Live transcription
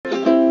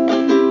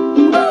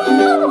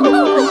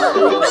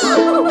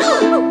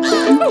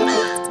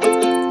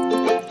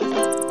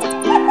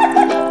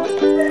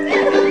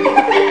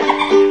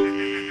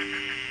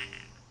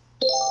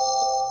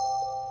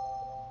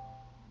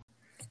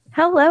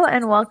Hello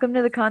and welcome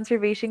to the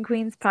Conservation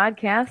Queens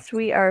podcast.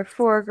 We are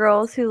 4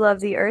 girls who love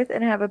the earth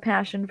and have a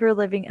passion for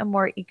living a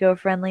more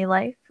eco-friendly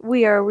life.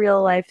 We are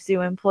real-life zoo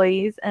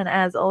employees, and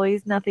as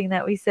always, nothing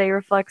that we say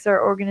reflects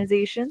our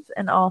organizations,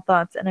 and all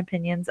thoughts and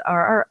opinions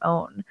are our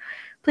own.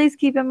 Please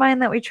keep in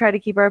mind that we try to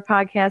keep our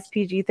podcast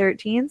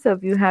PG-13, so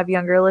if you have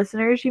younger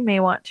listeners, you may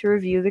want to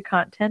review the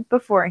content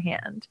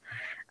beforehand.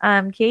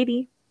 I'm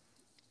Katie.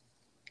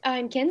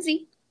 I'm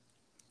Kenzie.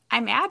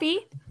 I'm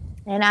Abby.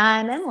 And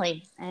I'm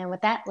Emily. And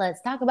with that,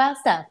 let's talk about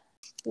stuff.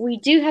 We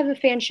do have a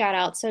fan shout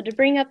out. So to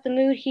bring up the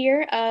mood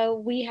here,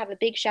 we have a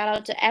big shout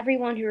out to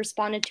everyone who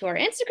responded to our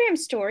Instagram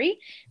story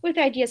with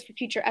ideas for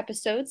future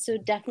episodes. So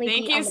definitely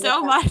thank you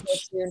so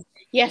much.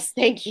 Yes,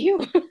 thank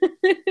you.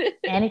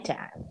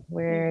 Anytime.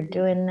 We're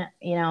doing,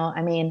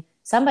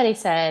 somebody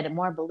said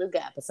more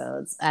beluga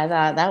episodes. I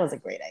thought that was a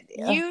great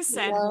idea. You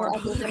said more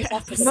beluga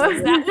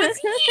episodes. That was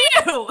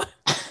you.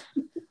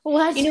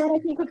 What? You know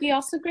what I think would be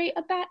also great?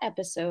 A bat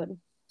episode.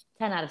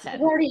 10 out of 10.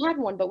 We already had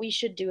one, but we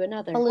should do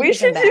another. We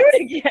should do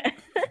it again.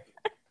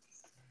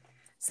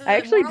 So I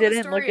actually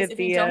didn't look at if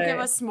the. If you don't give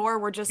us more,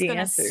 we're just going to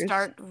answers.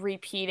 start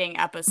repeating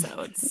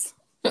episodes.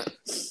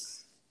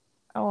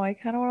 Oh, I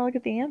kind of want to look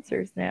at the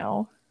answers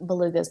now.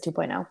 Belugas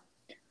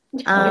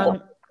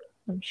 2.0.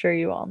 I'm sure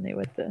you all knew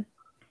what the.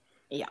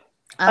 Yeah.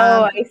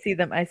 I see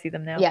them. I see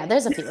them now. Yeah,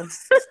 there's a few.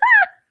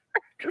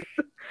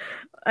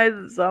 I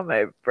saw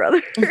my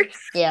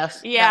brother's. Yes.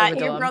 Yeah,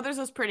 your brother's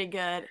was pretty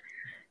good.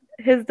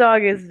 His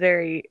dog is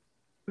very,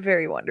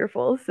 very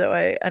wonderful, so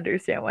I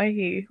understand why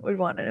he would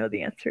want to know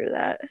the answer to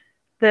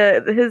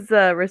that. His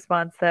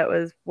response that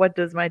was, "What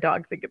does my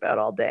dog think about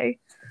all day?"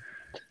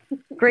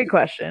 Great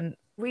question.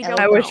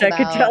 I wish I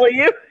could tell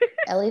you.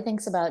 Ellie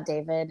thinks about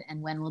David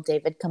and when will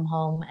David come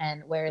home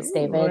and where is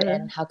David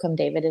and how come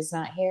David is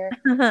not here?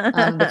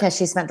 Because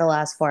she spent the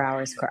last 4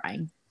 hours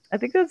crying. I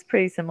think that's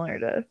pretty similar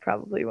to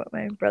probably what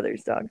my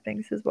brother's dog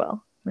thinks as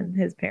well when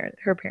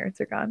her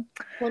parents are gone.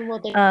 When will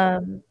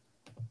they?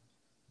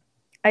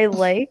 I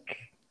like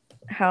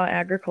how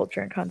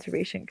agriculture and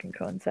conservation can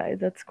coincide.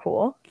 That's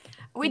cool.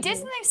 We did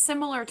something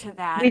similar to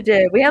that. We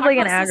did. We had like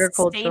an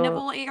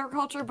sustainable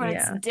agriculture, but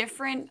it's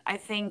different, I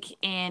think,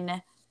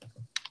 in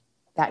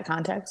that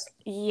context.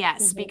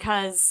 Yes,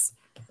 because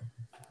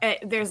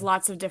there's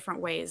lots of different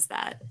ways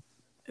that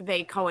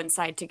they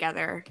coincide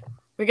together.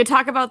 We could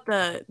talk about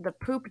the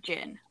poop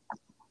gin.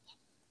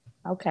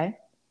 Okay.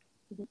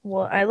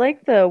 Well, I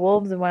like the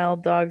wolves and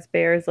wild dogs,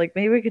 bears. Like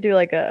maybe we could do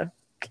like a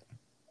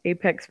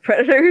Apex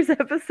Predators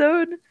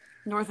episode.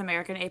 North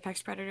American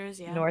Apex Predators,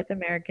 yeah. North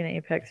American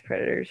Apex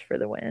Predators for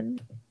the win.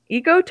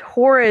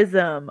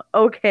 Ecotourism.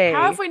 Okay.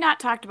 How have we not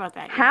talked about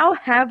that yet? How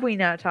have we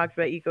not talked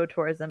about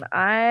ecotourism?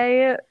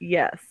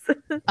 Yes.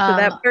 To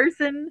that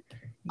person,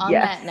 on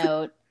that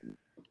note,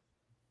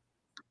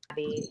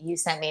 Abby, you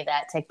sent me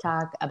that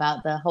TikTok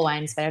about the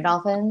Hawaiian spinner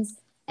dolphins,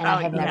 and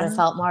I have never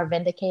felt more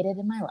vindicated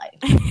in my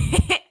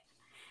life.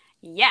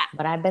 Yeah.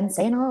 But I've been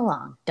saying all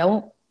along,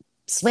 don't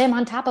swim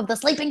on top of the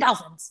sleeping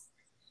dolphins,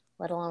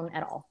 let alone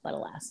at all, but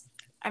alas.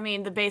 I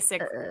mean, the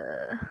basic,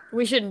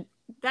 we're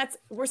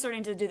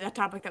starting to do that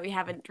topic that we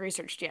haven't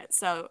researched yet,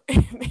 so.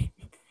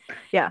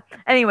 Yeah.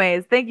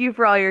 Anyways, thank you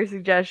for all your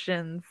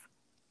suggestions.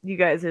 You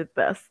guys are the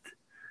best.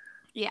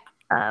 Yeah.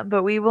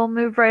 But we will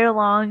move right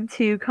along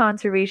to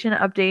conservation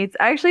updates.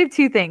 I actually have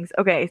 2 things.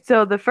 Okay,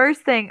 so the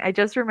first thing I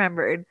just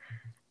remembered,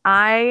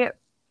 the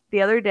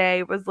other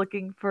day was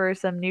looking for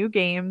some new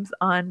games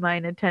on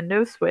my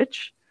Nintendo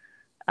Switch.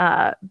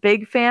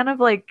 Big fan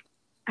of I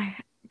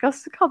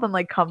guess to call them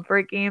like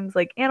comfort games,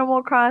 like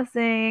Animal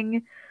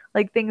Crossing,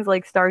 like things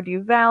like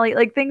Stardew Valley,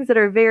 like things that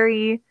are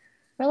very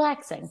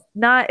relaxing.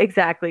 Not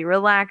exactly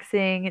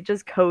relaxing,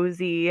 just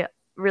cozy,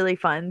 really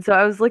fun. So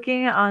I was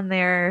looking on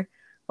their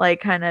like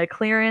kind of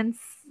clearance,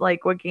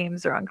 like what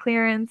games are on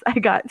clearance. I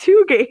got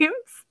 2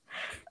 games.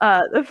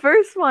 The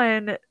first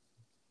one,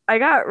 I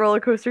got Roller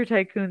Coaster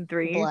Tycoon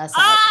 3.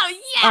 Oh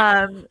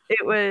yeah.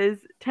 It was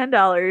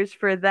 $10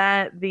 for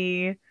that,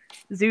 the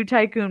Zoo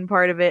Tycoon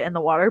part of it, and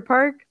the water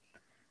park.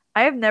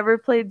 I have never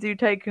played Zoo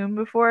Tycoon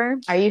before.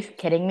 Are you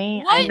kidding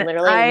me? What? I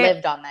literally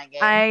lived on that game.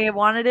 I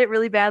wanted it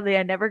really badly.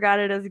 I never got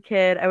it as a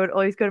kid. I would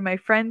always go to my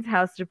friend's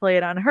house to play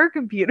it on her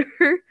computer.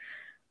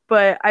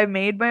 But I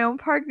made my own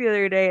park the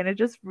other day, and it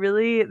just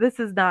really, this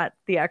is not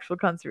the actual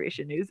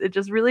conservation news. It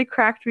just really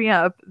cracked me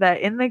up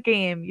that in the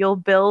game, you'll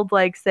build,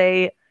 like,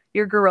 say,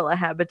 your gorilla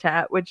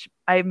habitat, which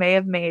I may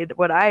have made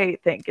what I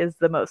think is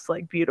the most,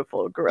 like,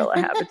 beautiful gorilla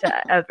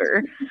habitat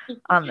ever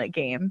on the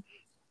game.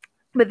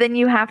 But then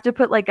you have to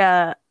put, like,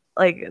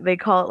 they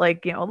call it,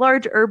 like, a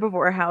large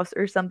herbivore house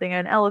or something,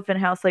 an elephant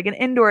house, like an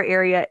indoor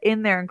area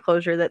in their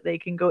enclosure that they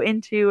can go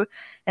into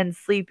and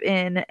sleep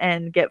in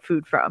and get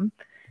food from.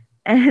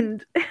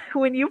 And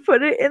when you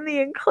put it in the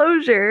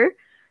enclosure,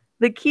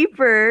 the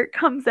keeper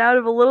comes out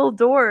of a little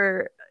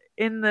door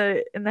in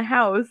the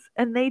house,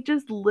 and they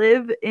just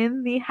live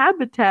in the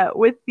habitat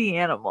with the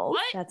animals.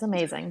 What? That's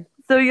amazing.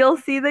 So you'll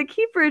see the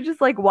keeper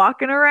just like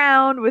walking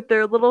around with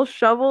their little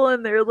shovel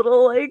and their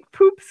little like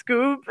poop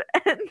scoop,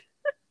 and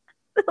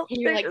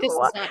You're like, this is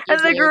not and the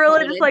easily gorilla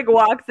recorded. just like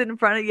walks in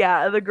front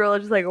of the gorilla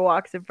just like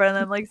walks in front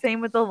of them. Like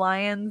same with the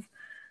lions.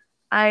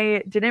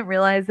 I didn't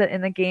realize that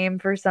in the game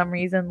for some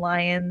reason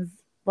lions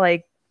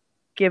like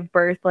give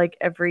birth like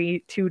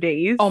every 2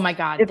 days. Oh my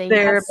god, If they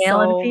they're have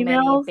male and so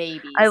females. many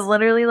babies. I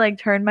literally like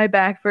turned my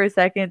back for a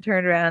second,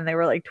 turned around, and there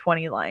were like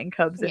 20 lion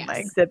cubs in my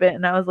Yes. exhibit,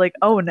 and I was like,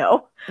 oh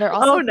no. They're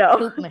also Oh, no.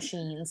 poop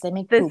machines. They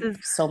make This poop is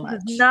so much.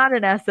 This is not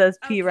an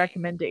SSP Okay.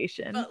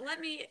 recommendation. But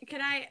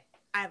I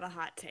have a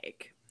hot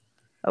take.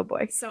 Oh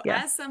boy. So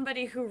yeah. as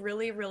somebody who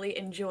really, really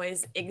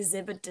enjoys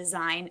exhibit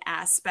design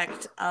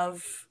aspect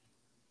of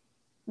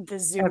the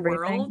zoo Everything.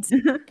 world,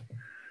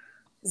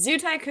 Zoo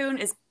Tycoon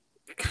is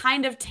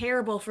kind of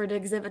terrible for the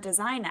exhibit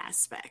design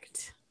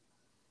aspect.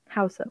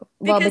 How so?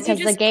 Well, Because because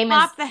you the just game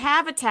pop is the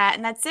habitat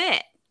and that's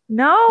it.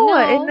 No,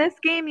 in No. this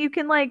game you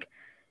can like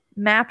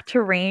map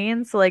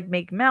terrain, so like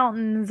make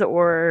mountains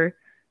or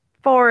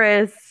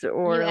forests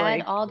or you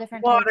like add all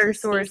different water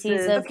types of species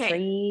sources. of Okay.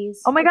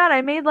 trees. Oh my god,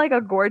 I made like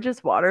a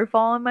gorgeous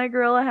waterfall in my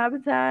gorilla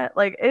habitat.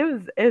 Like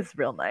it's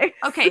real nice.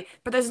 Okay,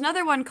 but there's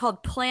another one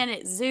called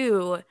Planet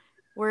Zoo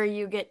where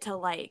you get to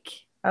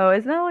like Oh,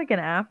 isn't that like an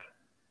app?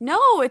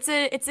 no, it's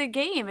a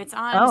game. It's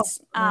on Oh,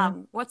 yeah.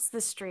 what's the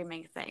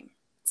streaming thing?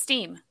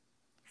 Steam.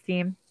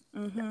 Steam.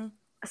 Mm-hmm.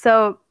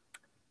 So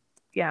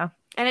yeah.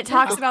 And it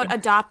talks about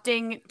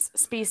adopting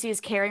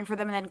species, caring for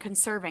them, and then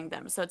conserving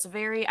them. So it's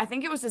I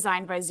think it was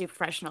designed by zoo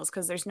professionals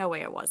because there's no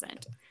way it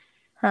wasn't.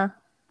 Huh.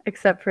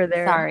 Except for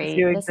their Sorry,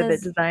 zoo this exhibit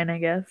is- design, I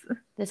guess.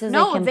 This is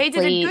No, a complete,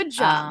 they did a good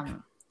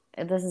job.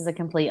 This is a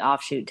complete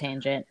offshoot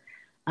tangent.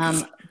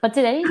 But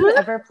today, did you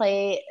ever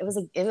play? It was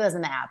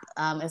an app.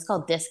 It's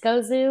called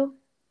Disco Zoo.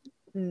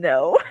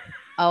 No.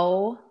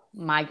 Oh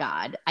my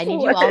god! I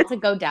need you all to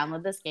go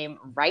download this game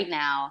right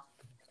now.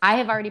 I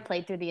have already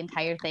played through the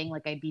entire thing.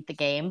 Like I beat the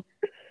game.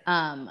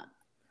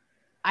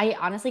 I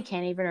honestly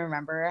can't even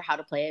remember how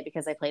to play it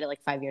because I played it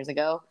like 5 years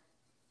ago.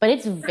 But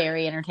it's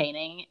very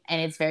entertaining and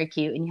it's very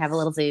cute. And you have a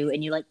little zoo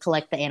and you like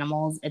collect the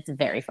animals. It's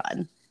very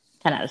fun.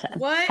 10 out of 10.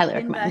 What Highly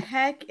in the recommend.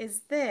 heck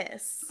is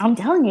this? I'm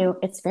telling you,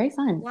 it's very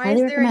fun. Why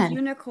Highly is there recommend. a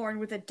unicorn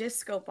with a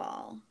disco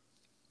ball?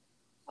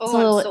 Oh,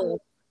 So- I'm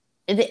sold.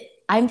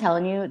 I'm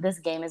telling you, this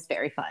game is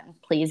very fun.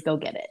 Please go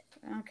get it.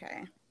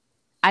 Okay.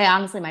 I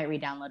honestly might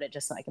re-download it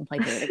just so I can play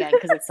through it again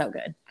because it's so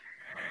good.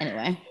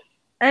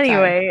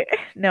 Anyway,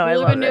 no, I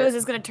love Hooligan News it.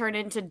 is going to turn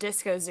into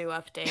Disco Zoo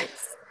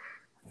updates.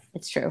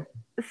 It's true.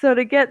 So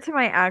to get to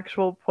my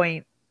actual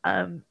point,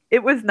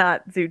 it was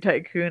not Zoo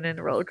Tycoon and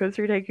Roller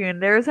Coaster Tycoon.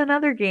 There's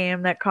another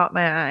game that caught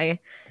my eye.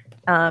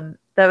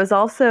 That was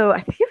also,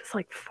 I think it was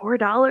like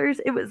 $4.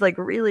 It was like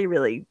really,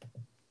 really,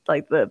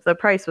 like the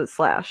price was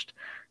slashed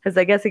because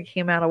I guess it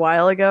came out a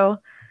while ago.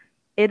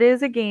 It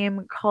is a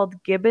game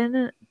called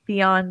Gibbon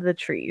Beyond the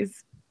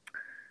Trees.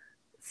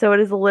 So it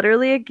is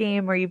literally a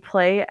game where you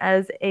play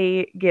as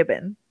a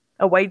gibbon,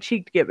 a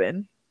white-cheeked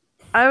gibbon.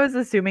 I was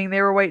assuming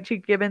they were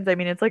white-cheeked gibbons. I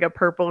mean, it's like a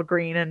purple,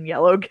 green, and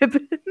yellow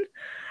gibbon.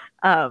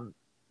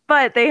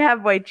 But they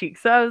have white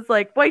cheeks. So I was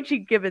like,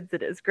 white-cheeked gibbons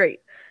it is. Great.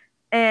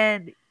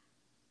 And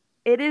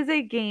it is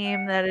a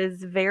game that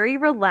is very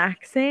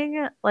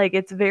relaxing. Like,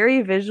 it's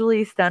very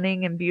visually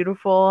stunning and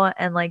beautiful.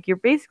 And, like, you're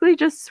basically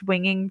just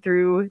swinging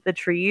through the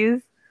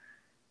trees.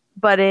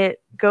 But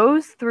it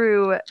goes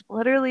through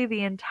literally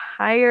the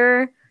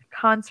entire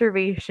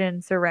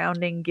conservation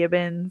surrounding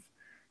gibbons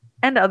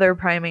and other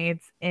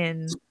primates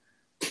in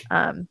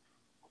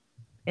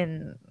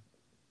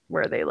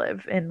where they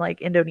live in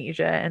like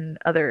Indonesia and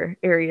other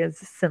areas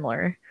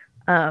similar.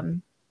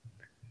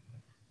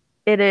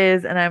 It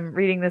is, and I'm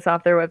reading this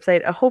off their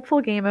website, a hopeful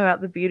game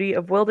about the beauty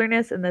of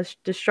wilderness and the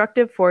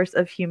destructive force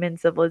of human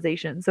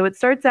civilization. So it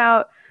starts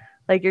out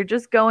like you're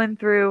just going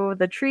through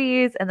the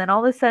trees, and then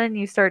all of a sudden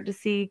you start to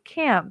see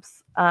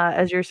camps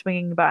as you're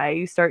swinging by.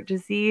 You start to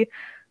see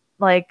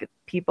like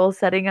people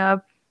setting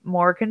up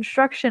more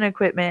construction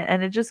equipment,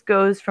 and it just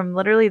goes from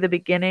literally the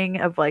beginning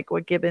of like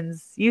what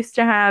gibbons used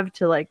to have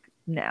to like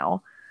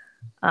now.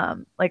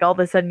 Like all of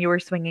a sudden you were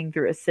swinging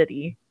through a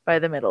city by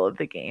the middle of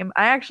the game.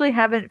 I actually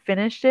haven't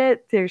finished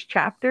it. There's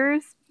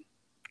chapters,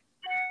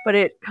 but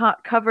it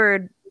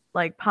covered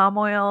like palm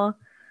oil,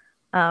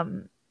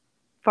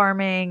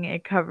 farming.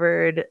 It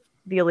covered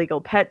the illegal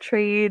pet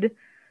trade,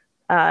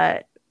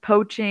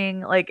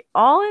 poaching, like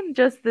all in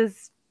just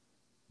this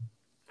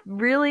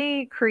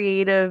really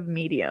creative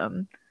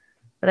medium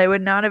that I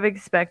would not have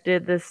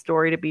expected this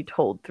story to be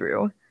told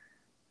through.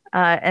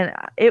 And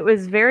it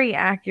was very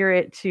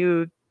accurate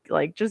to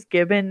like just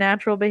gibbon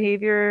natural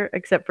behavior,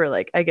 except for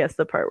like I guess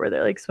the part where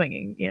they're like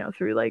swinging, you know,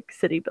 through like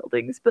city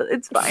buildings, but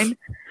it's fine.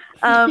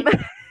 And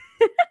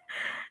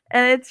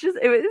it's just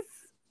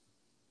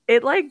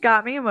it like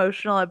got me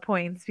emotional at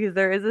points because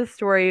there is a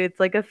story. It's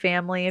like a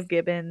family of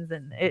gibbons,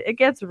 and it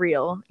gets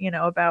real, you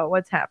know, about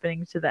what's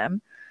happening to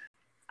them.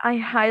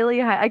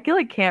 I feel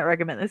like can't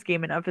recommend this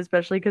game enough,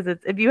 especially because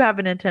it's if you have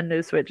a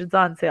Nintendo Switch, it's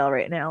on sale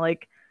right now.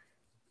 Like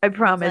I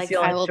promise Like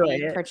you'll I will enjoy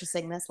be it.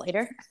 purchasing this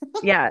later.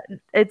 Yeah,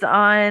 it's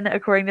on,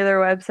 according to their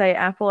website,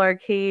 Apple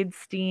Arcade,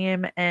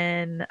 Steam,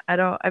 and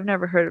I've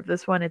never heard of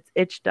this one. It's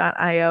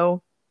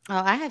itch.io. Oh,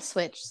 I have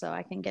Switch, so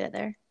I can get it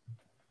there.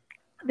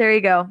 There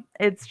you go.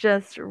 It's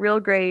just real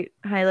great.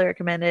 Highly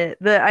recommend it.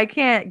 I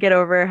can't get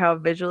over how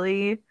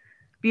visually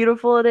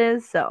beautiful it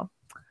is, so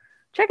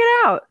check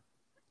it out.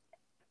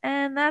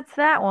 And that's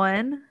that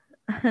one.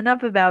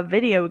 Enough about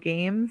video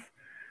games.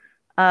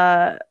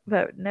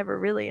 But never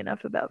really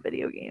enough about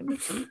video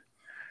games.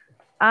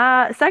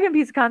 Second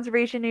piece of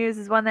conservation news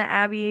is one that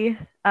Abby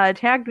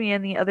tagged me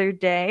in the other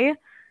day.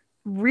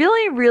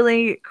 Really,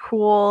 really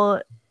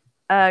cool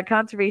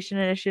conservation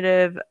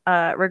initiative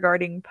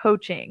regarding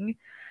poaching.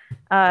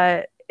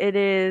 It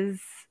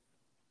is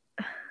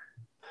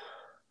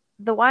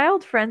the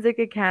Wild Forensic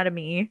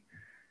Academy,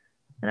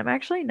 and I'm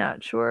actually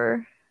not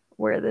sure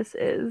where this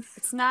is.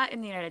 It's not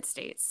in the United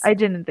States. I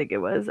didn't think it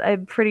was.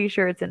 I'm pretty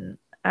sure it's in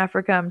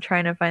Africa. I'm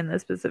trying to find the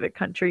specific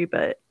country,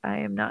 but I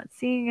am not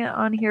seeing it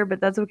on here,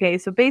 but that's okay.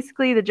 So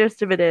basically the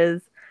gist of it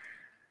is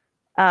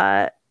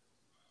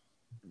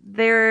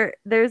there's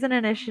an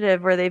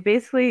initiative where they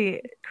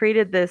basically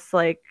created this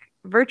like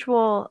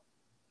virtual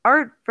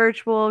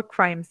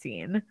crime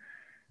scene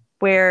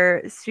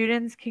where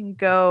students can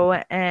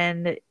go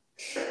and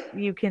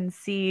you can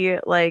see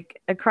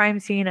like a crime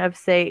scene of,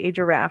 say, a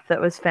giraffe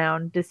that was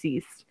found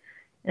deceased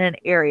in an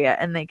area,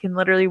 and they can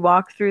literally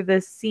walk through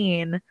this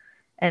scene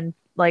and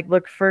like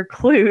look for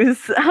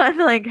clues on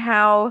like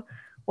how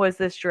was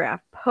this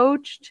giraffe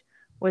poached?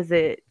 Was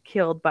it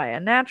killed by a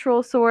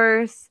natural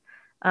source?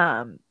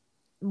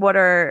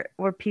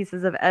 What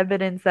pieces of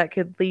evidence that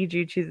could lead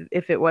you to,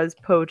 if it was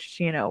poached,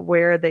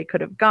 where they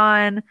could have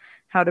gone,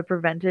 how to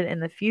prevent it in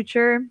the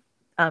future,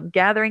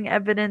 gathering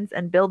evidence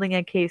and building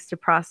a case to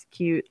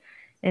prosecute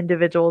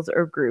individuals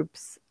or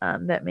groups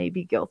that may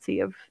be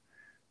guilty of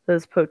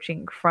those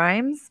poaching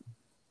crimes.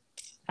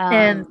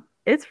 And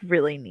it's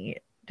really neat.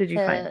 Did you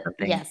find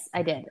something? Yes,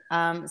 I did.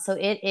 So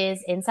it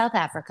is in South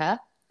Africa.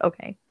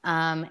 Okay.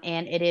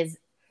 And it is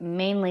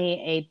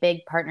mainly a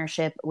big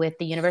partnership with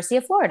the University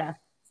of Florida.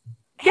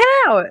 Get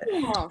out!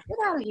 Oh, get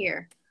out of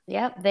here.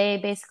 Yep, they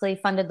basically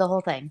funded the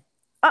whole thing.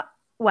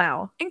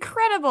 Wow.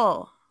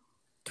 Incredible.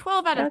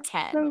 12 out of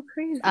 10. So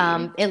crazy.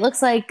 It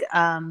looks like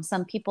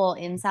some people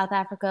in South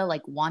Africa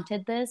like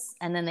wanted this,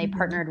 and then they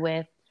partnered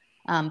with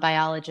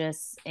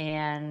biologists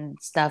and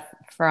stuff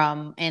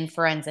and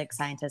forensic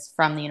scientists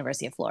from the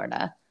University of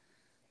Florida,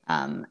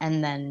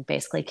 and then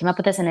basically came up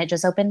with this, and it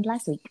just opened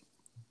last week.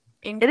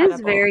 Incredible. It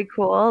is very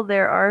cool.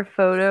 There are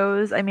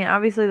photos. I mean,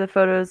 obviously the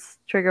photos,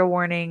 trigger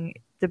warning,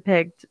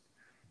 depict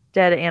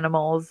dead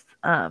animals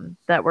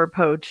that were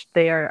poached.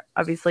 They are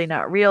obviously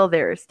not real.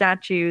 They're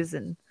statues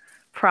and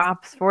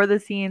props for the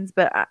scenes,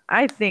 but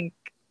I think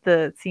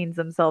the scenes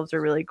themselves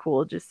are really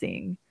cool, just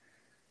seeing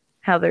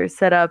how they're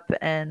set up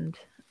and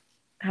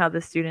how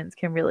the students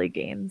can really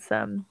gain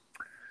some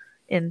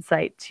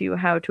insight to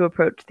how to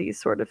approach these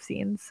sort of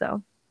scenes.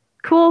 So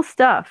cool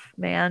stuff,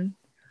 man.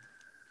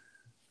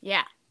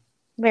 Yeah.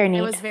 Very neat.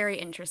 It was very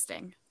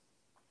interesting.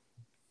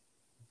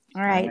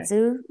 All right,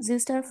 zoo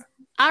stuff.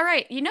 All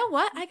right. You know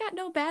what? I got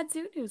no bad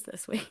zoo news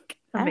this week.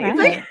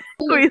 Amazing.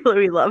 Right.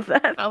 we love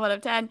that. 12 out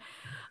of 10.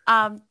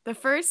 The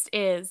first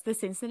is the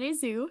Cincinnati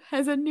Zoo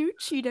has a new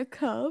cheetah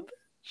cub.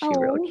 She's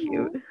real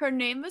cute. Her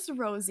name is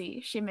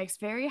Rosie. She makes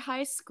very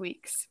high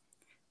squeaks.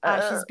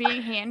 She's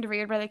being hand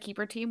reared by the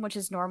keeper team, which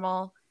is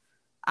normal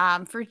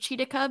for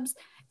cheetah cubs,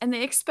 and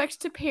they expect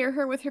to pair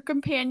her with her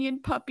companion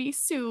puppy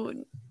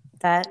soon.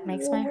 That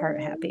makes my heart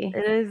happy.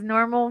 It is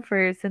normal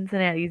for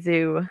Cincinnati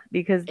Zoo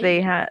because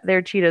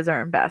their cheetahs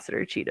are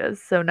ambassador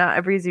cheetahs. So not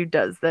every zoo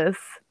does this.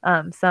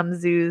 Some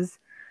zoos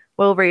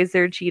will raise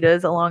their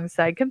cheetahs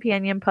alongside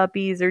companion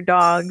puppies or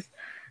dogs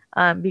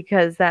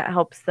because that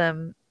helps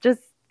them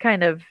just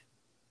kind of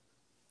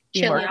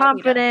be more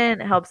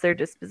confident, helps their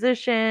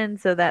disposition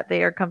so that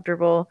they are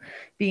comfortable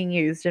being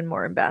used in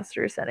more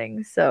ambassador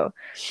settings. So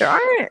there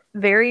aren't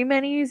very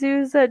many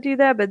zoos that do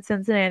that, but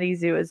Cincinnati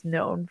Zoo is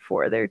known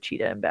for their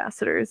cheetah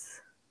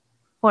ambassadors.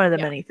 One of the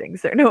many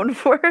things they're known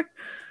for.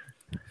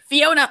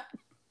 Fiona.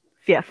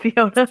 Yeah,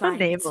 Fiona, Fine,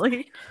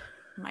 namely.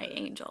 My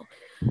angel.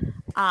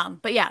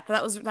 But yeah,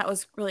 that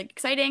was really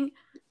exciting.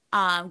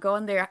 Go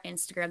on their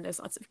Instagram. There's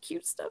lots of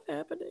cute stuff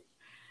happening.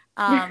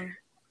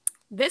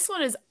 This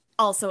one is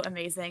also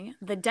amazing.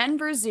 The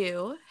Denver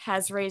Zoo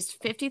has raised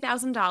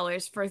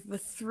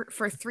 $50,000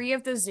 for three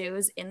of the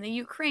zoos in the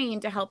Ukraine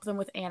to help them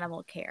with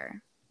animal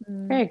care.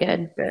 Very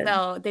good.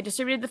 So they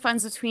distributed the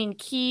funds between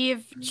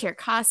Kyiv,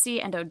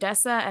 Cherkasy, and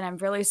Odessa, and I'm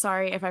really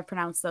sorry if I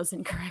pronounced those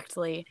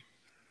incorrectly.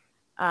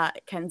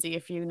 Kenzie,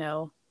 if you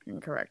know,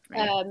 correct me.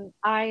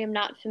 I am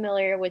not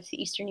familiar with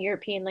the Eastern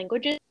European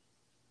languages.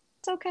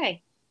 It's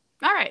okay.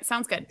 All right,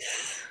 sounds good.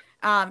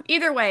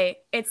 Either way,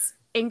 it's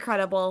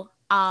incredible.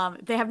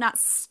 They have not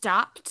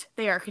stopped.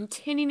 They are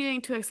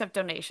continuing to accept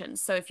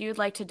donations. So if you would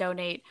like to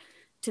donate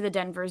to the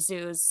Denver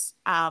Zoo's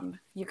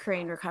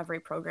Ukraine recovery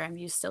program,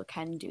 you still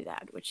can do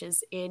that, which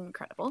is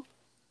incredible.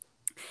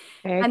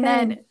 Very And good.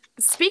 then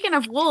speaking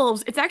of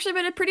wolves, it's actually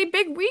been a pretty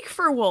big week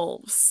for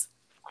wolves.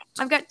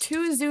 I've got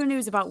 2 zoo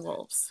news about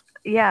wolves.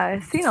 Yeah,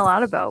 I've seen a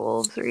lot about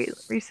wolves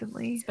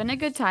recently. It's been a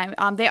good time.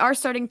 They are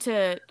starting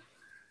to,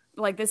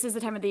 like, this is the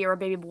time of the year where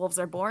baby wolves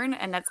are born,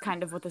 and that's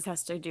kind of what this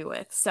has to do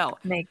with. So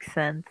Makes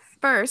sense.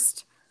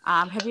 first,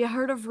 have you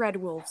heard of red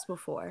wolves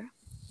before?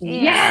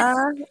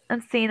 Yeah,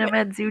 I've seen them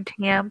at Zoo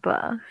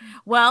Tampa.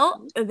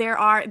 Well, they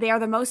are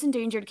the most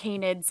endangered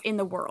canids in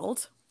the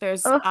world.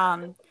 There's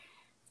Ugh.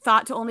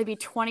 thought to only be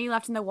 20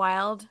 left in the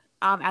wild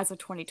as of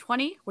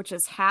 2020, which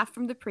is half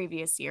from the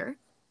previous year.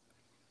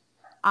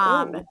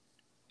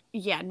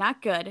 Yeah,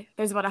 not good.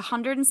 There's about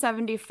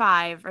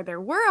 175, or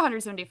there were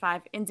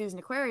 175 in zoos and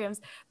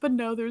aquariums, but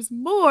no, there's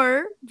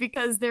more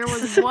because there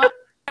was one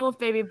wolf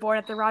baby born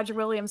at the Roger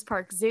Williams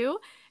Park Zoo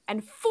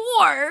and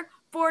 4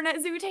 born at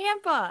Zoo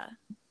Tampa.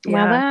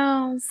 Yeah.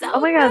 Wow. So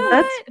Oh my god, good.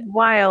 that's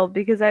wild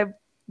because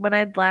when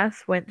I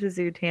last went to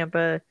Zoo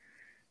Tampa,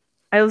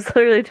 I was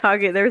literally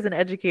talking. There was an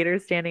educator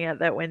standing at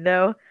that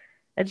window,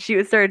 and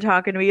she started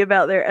talking to me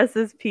about their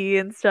SSP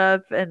and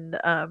stuff. And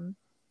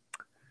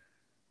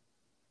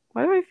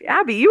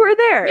Abby, you were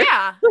there. Yeah.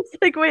 I was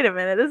like, wait a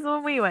minute, this is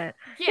when we went.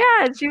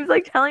 Yeah, and she was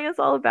like telling us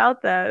all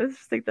about that. I was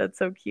just like, that's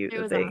so cute. It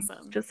that was they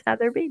awesome. just had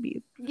their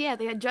babies. Yeah,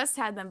 they had just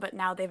had them, but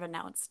now they've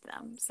announced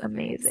them. So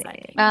very Amazing.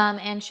 exciting.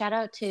 And shout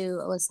out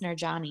to listener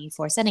Johnny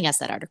for sending us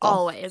that article.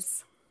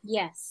 Always.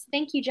 Yes.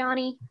 Thank you,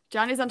 Johnny.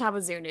 Johnny's on top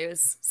of zoo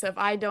news. So if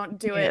I don't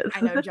do it, Yes.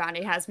 I know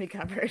Johnny has me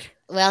covered.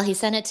 Well, he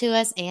sent it to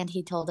us and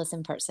he told us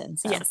in person.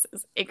 So. Yes,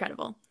 it's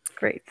incredible.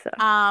 Great stuff.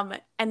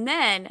 And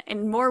then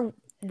in more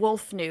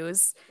wolf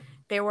news,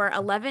 there were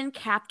 11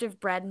 captive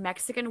bred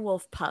Mexican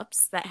wolf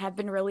pups that have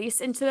been released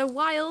into the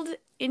wild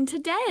into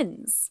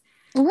dens.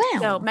 Wow.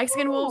 So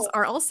Mexican wolves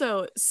are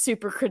also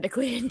super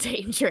critically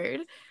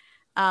endangered.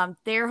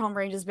 Their home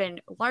range has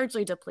been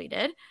largely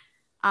depleted.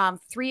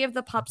 3 of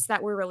the pups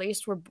that were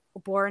released were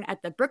born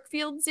at the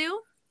Brookfield Zoo.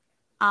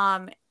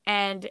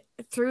 And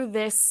through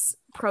this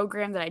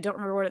program that I don't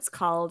remember what it's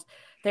called,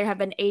 there have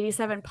been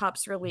 87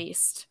 pups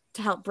released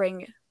to help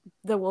bring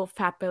the wolf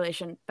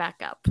population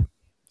back up.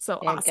 So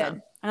Very awesome.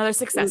 good. Another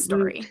success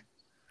story.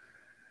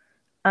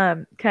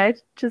 Can I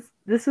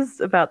this is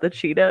about the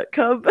cheetah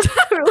cub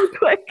really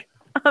quick.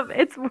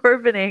 It's more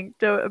of an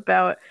anecdote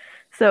about,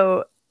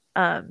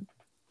 I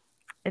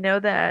know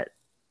that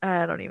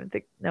I don't even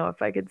know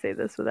if I could say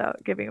this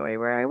without giving away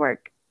where I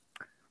work.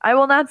 I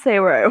will not say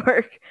where I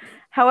work.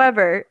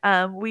 However,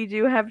 we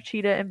do have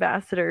cheetah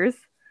ambassadors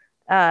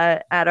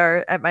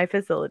at my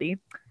facility,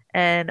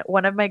 and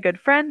one of my good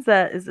friends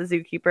that is a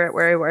zookeeper at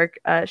where I work,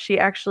 she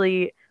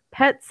actually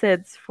pet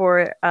sits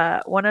for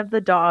one of the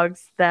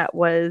dogs that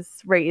was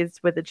raised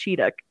with a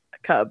cheetah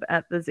cub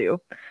at the zoo.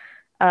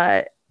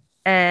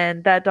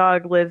 And that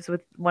dog lives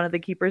with one of the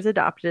keepers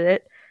adopted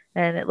it,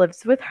 and it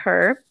lives with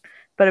her.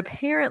 But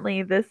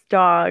apparently this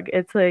dog,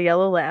 it's a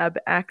yellow lab,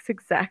 acts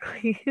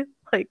exactly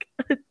like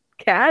a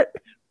cat.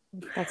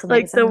 That's amazing.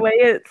 Like the way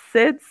it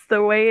sits,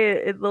 the way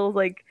it will,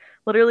 like,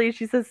 literally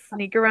she says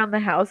sneak around the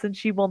house and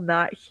she will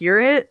not hear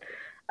it.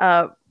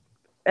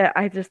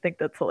 I just think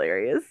that's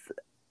hilarious.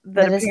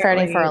 That is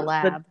starting for a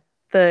lab.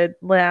 The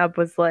lab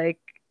was like,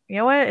 you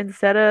know what?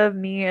 Instead of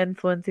me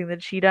influencing the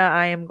cheetah,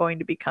 I am going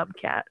to become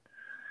cat.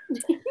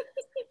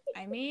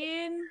 I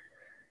mean,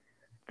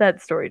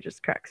 that story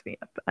just cracks me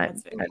up. I'm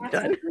That's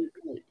done.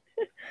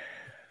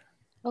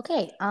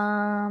 Okay.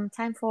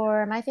 Time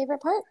for my favorite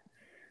part.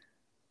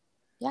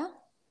 Yeah.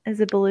 Is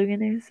it beluga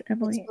news,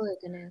 Emily? It's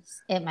beluga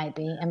news. It might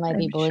be. It might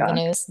be I'm beluga shocked.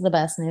 news, the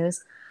best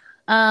news.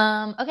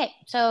 Okay,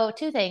 so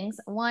 2 things.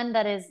 One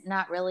that is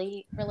not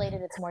really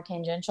related; it's more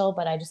tangential,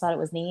 but I just thought it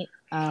was neat.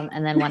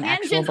 And then one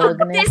actual tangent on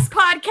beluga news. this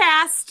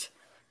podcast.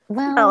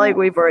 Well, Not like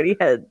we've already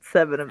had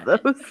 7 of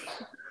those.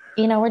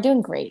 you know, we're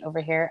doing great over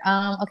here.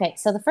 Okay,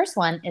 so the first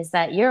one is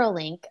that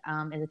Eurolink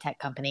is a tech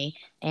company,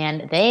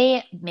 and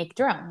they make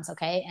drones.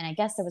 Okay, and I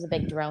guess there was a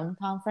big drone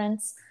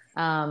conference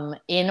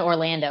in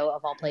Orlando,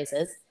 of all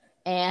places.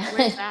 And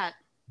Where's that?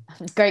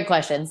 great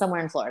question.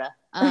 Somewhere in Florida.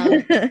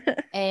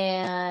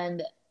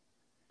 And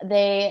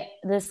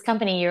this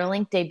company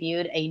Eurolink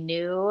debuted a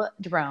new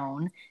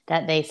drone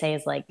that they say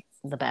is like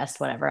the best,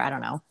 whatever. I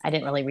don't know. I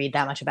didn't really read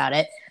that much about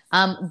it.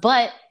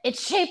 But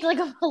it's shaped like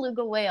a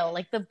beluga whale.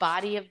 Like the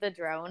body of the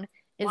drone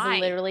is Why?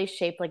 literally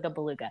shaped like a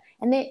beluga.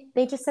 And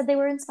they just said they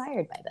were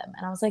inspired by them.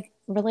 And I was like,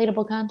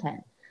 relatable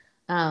content.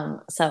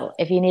 So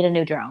if you need a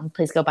new drone,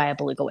 please go buy a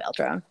beluga whale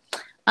drone.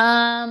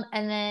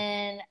 And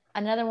then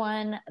another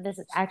one, this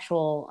is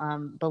actual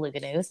beluga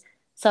news.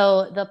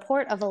 So the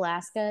Port of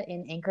Alaska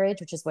in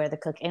Anchorage, which is where the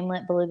Cook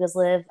Inlet belugas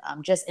live,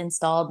 just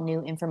installed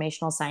new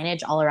informational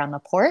signage all around the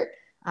port,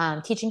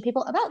 teaching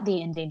people about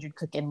the endangered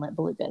Cook Inlet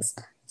belugas.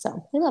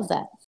 So we love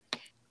that.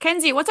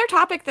 Kenzie, what's our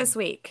topic this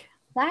week?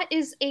 That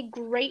is a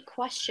great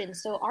question.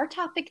 So our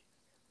topic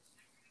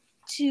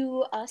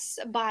to us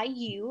by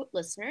you,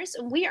 listeners.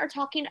 We are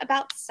talking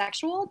about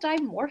sexual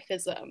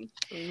dimorphism.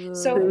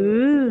 So,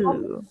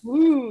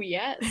 Ooh.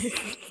 Yes.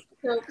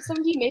 So some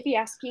of you may be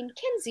asking,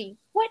 Kenzie,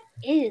 what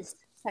is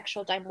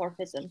sexual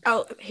dimorphism?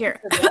 Oh, here.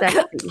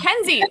 Sexy.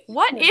 Kenzie,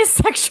 what is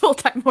sexual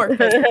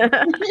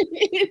dimorphism?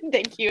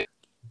 Thank you.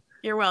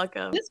 You're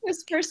welcome. This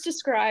was first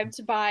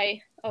described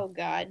by,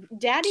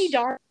 Daddy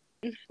Darwin.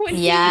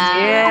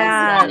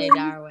 Daddy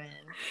Darwin.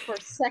 For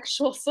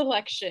sexual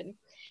selection.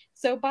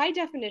 So by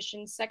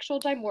definition,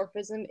 sexual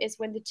dimorphism is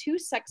when the two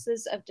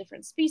sexes of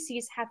different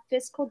species have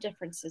physical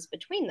differences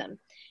between them.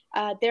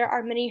 There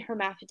are many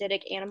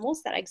hermaphroditic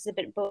animals that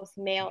exhibit both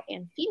male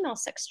and female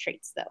sex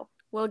traits, though.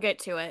 We'll get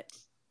to it.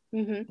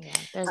 Mm-hmm. Yeah,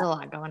 there's a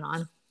lot going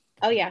on.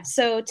 Oh, yeah.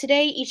 So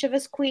today, each of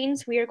us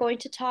queens, we are going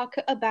to talk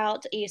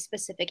about a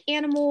specific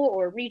animal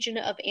or region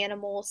of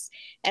animals,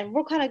 and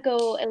we'll kind of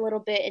go a little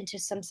bit into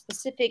some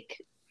specific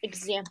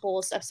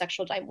examples of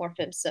sexual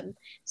dimorphism.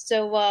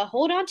 So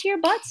hold on to your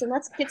butts and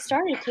let's get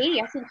started.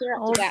 Katie, I think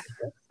you're up to that.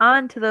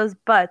 On to those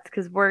butts,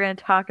 because we're going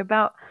to talk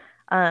about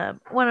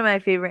one of my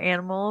favorite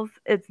animals.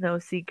 It's no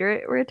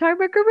secret. We're going to talk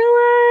about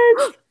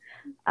gorillas.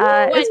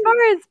 As far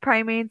as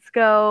primates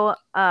go,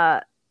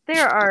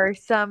 there are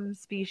some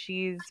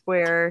species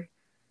where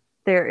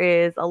there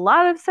is a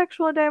lot of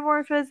sexual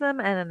dimorphism, and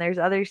then there's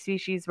other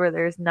species where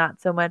there's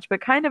not so much, but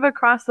kind of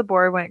across the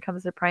board when it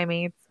comes to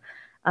primates,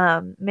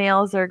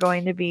 males are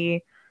going to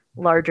be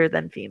larger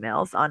than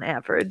females on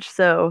average.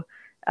 So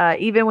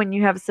even when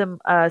you have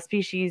some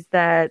species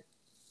that,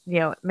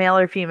 male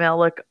or female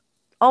look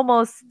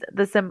almost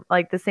the same,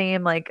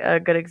 like a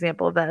good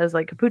example of that is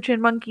like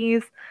capuchin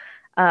monkeys,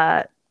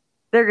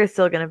 they're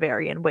still going to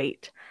vary in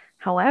weight.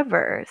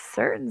 However,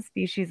 certain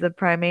species of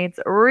primates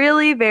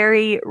really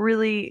vary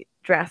really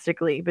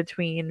drastically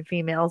between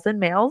females and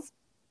males.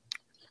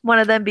 One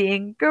of them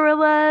being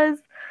gorillas.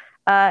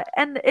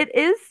 And it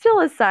is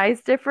still a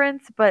size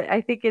difference, but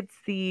I think it's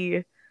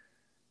the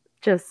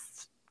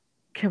just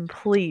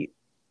complete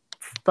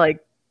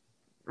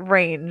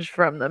range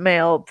from the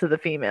male to the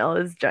female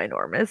is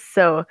ginormous.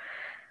 So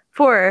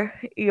for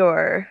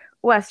your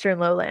Western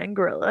lowland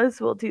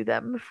gorillas, we'll do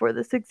them for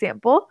this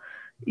example.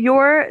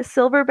 Your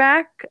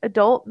silverback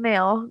adult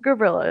male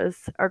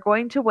gorillas are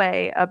going to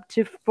weigh up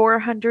to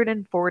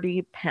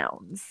 440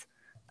 pounds.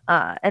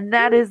 And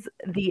that is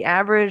the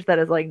average that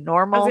is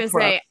normal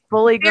for a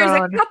fully grown.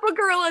 There's a couple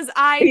gorillas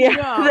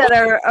know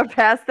that are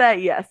past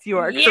that. Yes, you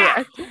are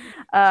correct.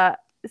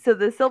 So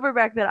the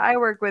silverback that I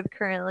work with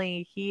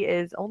currently, he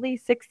is only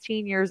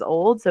 16 years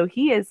old, so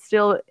he is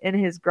still in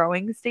his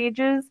growing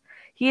stages.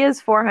 He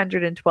is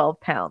 412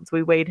 pounds.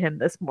 We weighed him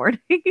this morning.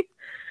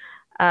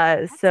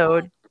 That's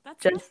not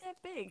that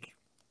big.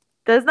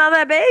 That's not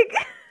that big?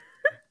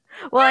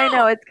 Well, no. I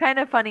know. It's kind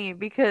of funny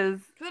because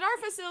at our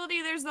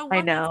facility, there's the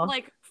one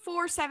that's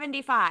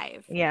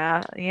 475.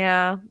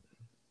 Yeah.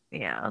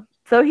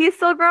 So he's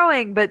still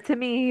growing, but to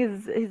me,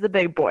 he's a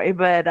big boy.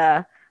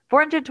 But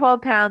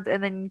 412 pounds,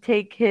 and then you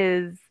take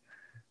his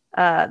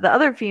the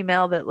other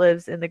female that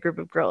lives in the group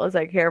of gorillas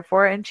I care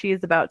for, and she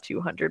is about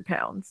 200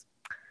 pounds.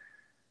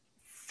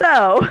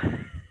 So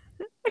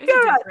I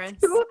got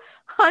about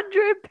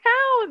 200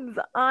 pounds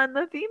on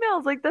the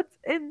females. That's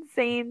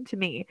insane to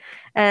me.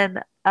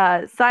 And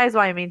size-wise,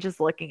 I mean, just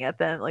looking at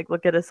them,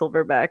 look at a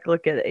silverback,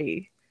 look at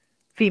a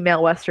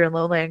female Western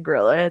lowland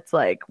gorilla. It's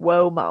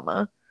whoa,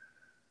 mama.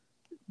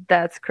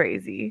 That's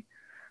crazy.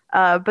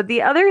 But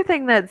the other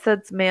thing that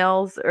sets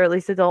males, or at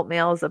least adult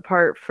males,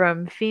 apart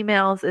from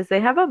females is they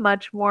have a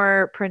much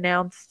more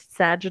pronounced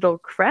sagittal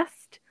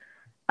crest.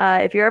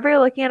 If you're ever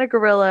looking at a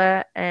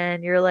gorilla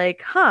and you're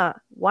like,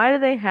 why do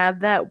they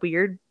have that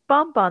weird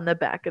bump on the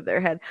back of their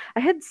head?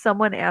 I had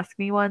someone ask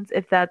me once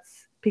if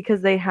that's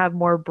because they have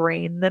more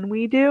brain than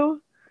we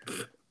do.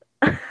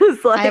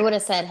 I would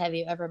have said, have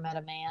you ever met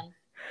a man?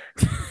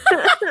 So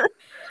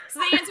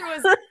the answer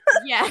was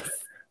yes.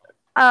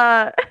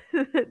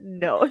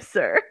 No,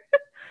 sir.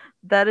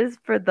 That is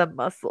for the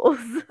muscles,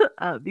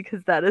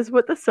 because that is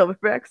what the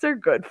silverbacks are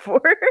good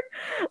for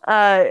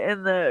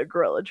in the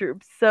gorilla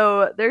troops.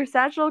 So their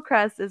sagittal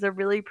crest is a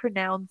really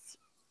pronounced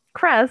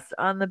crest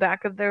on the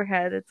back of their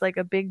head. It's like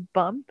a big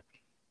bump,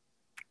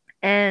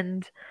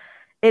 and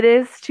it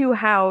is to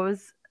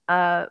house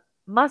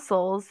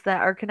muscles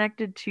that are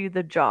connected to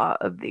the jaw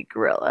of the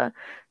gorilla.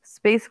 It's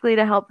basically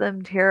to help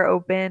them tear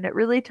open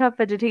really tough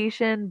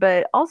vegetation,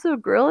 but also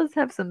gorillas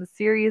have some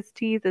serious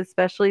teeth,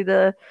 especially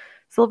the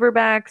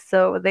silverbacks,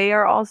 so they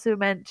are also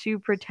meant to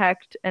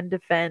protect and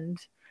defend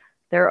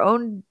their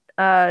own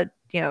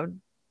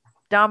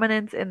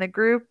dominance in the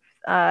group,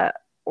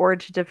 or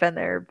to defend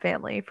their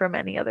family from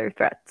any other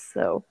threats.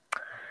 So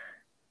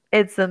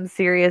it's some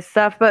serious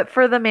stuff. But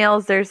for the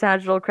males, their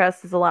sagittal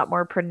crest is a lot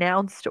more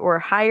pronounced or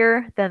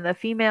higher than the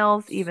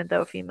females, even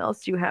though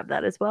females do have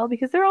that as well,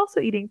 because they're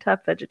also eating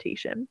tough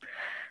vegetation.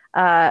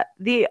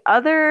 The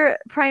other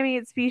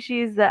primate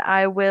species that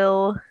I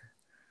will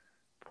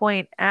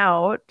point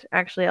out,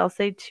 actually I'll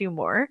say two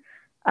more,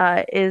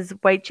 is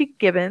white-cheeked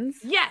gibbons.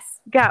 Yes.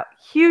 got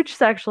huge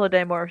sexual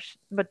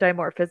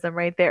dimorphism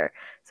right there.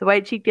 So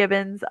white-cheeked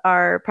gibbons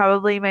are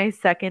probably my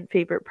second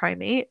favorite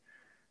primate.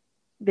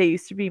 They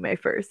used to be my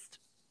first.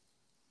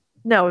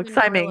 No, And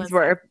Siamese gorillas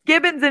were. have-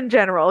 Gibbons in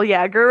general,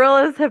 yeah.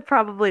 Gorillas have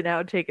probably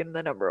now taken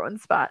the number one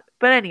spot.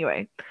 But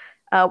anyway,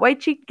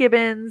 white-cheeked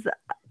gibbons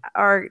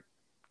are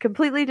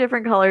completely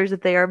different colors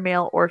if they are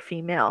male or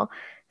female.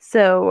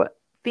 So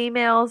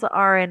females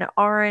are an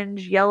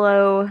orange,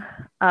 yellow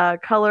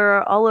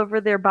color all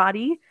over their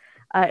body,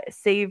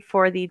 save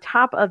for the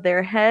top of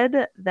their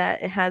head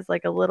that it has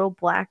like a little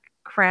black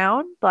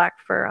crown, black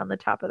fur on the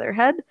top of their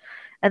head.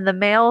 And the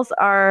males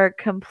are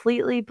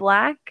completely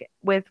black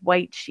with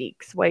white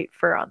cheeks, white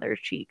fur on their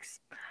cheeks.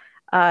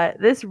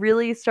 This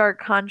really stark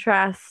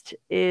contrast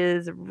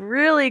is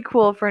really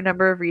cool for a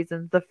number of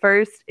reasons. The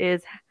first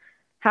is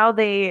how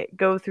they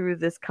go through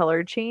this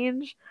color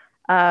change.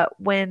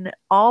 When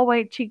all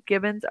white-cheeked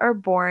gibbons are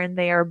born,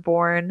 they are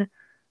born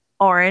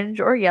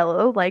orange or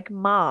yellow like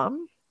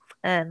mom.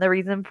 And the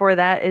reason for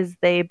that is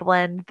they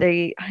blend,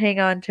 they hang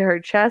on to her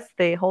chest,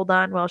 they hold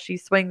on while she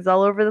swings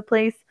all over the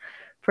place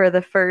for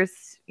the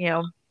first,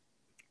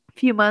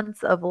 few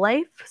months of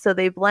life. So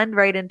they blend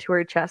right into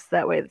her chest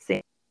that way.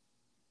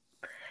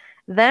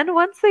 Then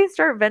once they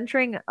start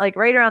venturing, like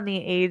right around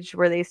the age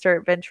where they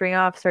start venturing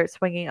off, start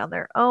swinging on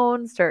their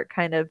own, start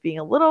kind of being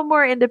a little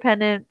more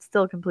independent,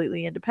 still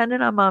completely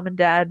independent on mom and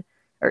dad,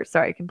 or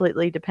sorry,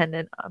 completely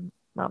dependent on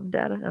mom and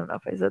dad. I don't know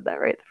if I said that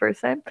right the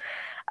first time.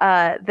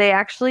 They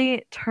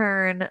actually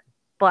turn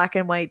black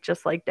and white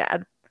just like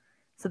dad.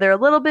 So they're a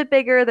little bit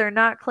bigger. They're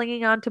not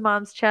clinging onto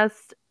mom's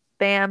chest.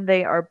 Bam,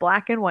 they are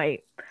black and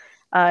white.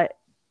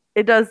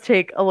 It does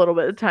take a little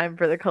bit of time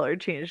for the color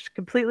change to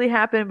completely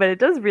happen, but it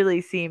does really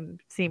seem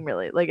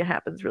really like it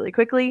happens really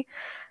quickly.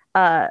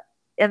 And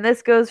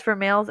this goes for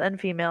males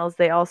and females.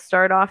 They all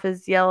start off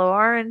as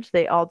yellow-orange.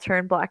 They all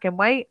turn black and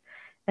white.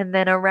 And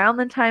then around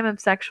the time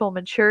of sexual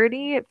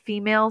maturity,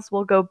 females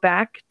will go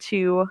back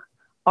to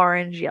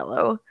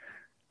orange-yellow.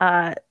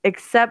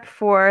 Except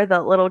for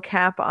the little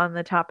cap on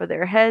the top of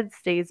their head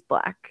stays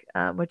black,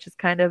 which is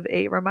kind of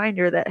a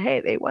reminder that,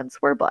 hey, they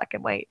once were black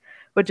and white,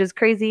 which is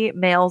crazy.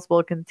 Males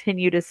will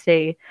continue to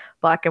stay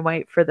black and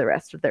white for the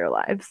rest of their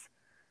lives.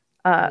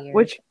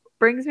 Which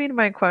brings me to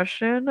my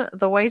question.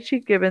 The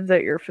white-cheeked gibbons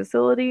at your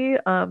facility,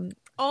 oh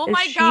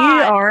my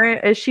God.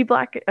 Is she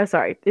black?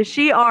 Sorry, is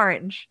she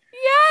orange?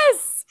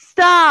 Yes.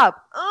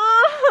 Stop.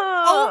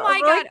 Oh my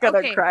God. I'm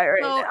gonna cry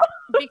right now.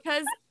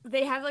 Because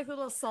they have like a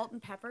little salt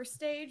and pepper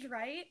stage,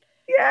 right?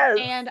 Yes.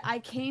 And I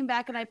came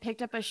back and I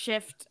picked up a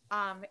shift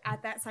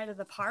at that side of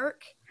the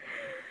park,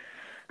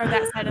 or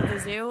that side of the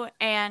zoo,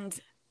 and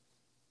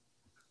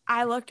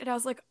I looked and I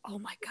was like, oh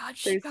my God,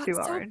 she got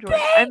so orange big.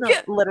 ones. I'm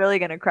literally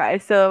gonna cry.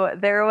 So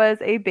there was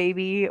a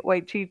baby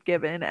white-cheeked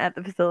gibbon at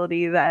the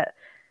facility that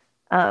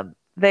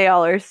they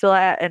all are still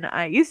at, and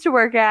I used to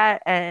work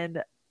at,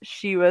 and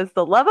she was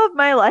the love of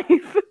my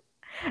life.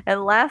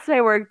 And last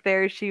I worked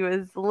there, she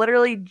was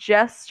literally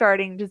just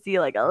starting to see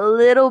like a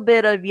little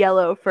bit of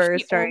yellow fur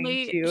She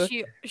has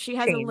change.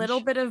 a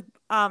little bit of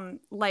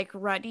like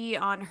ruddy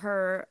on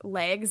her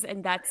legs,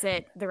 and that's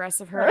it. The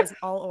rest of her is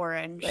all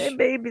orange. My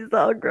baby's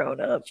all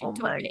grown up. Oh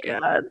my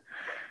God.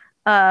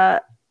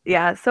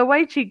 Yeah, so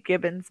white-cheeked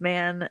gibbons,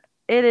 man,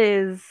 it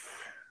is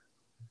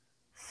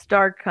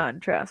stark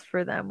contrast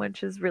for them,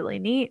 which is really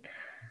neat.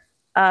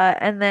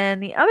 And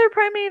then the other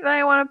primate that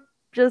I want to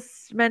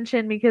just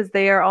mention, because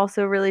they are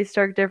also really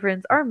stark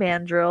difference, are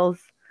mandrills.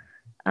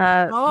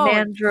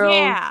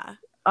 Mandrills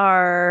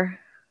are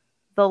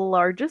the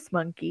largest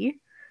monkey.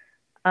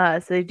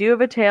 So they do have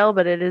a tail,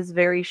 but it is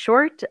very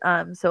short.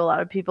 So a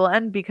lot of people,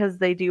 and because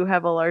they do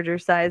have a larger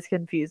size,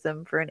 confuse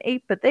them for an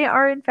ape, but they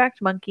are in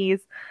fact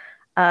monkeys.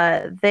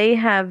 They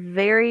have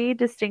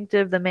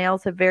the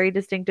males have very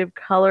distinctive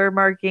color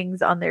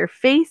markings on their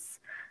face,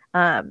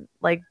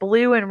 like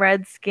blue and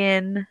red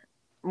skin,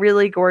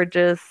 really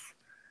gorgeous.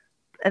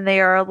 And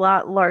they are a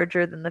lot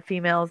larger than the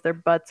females. Their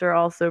butts are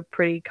also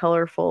pretty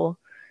colorful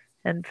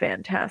and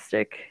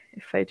fantastic,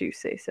 if I do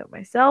say so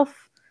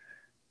myself.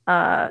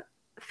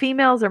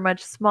 Females are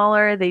much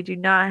smaller. They do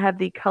not have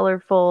the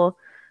colorful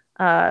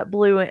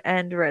blue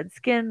and red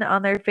skin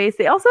on their face.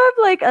 They also have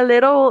like a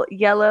little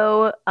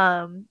yellow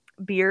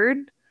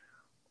beard.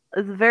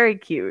 It's very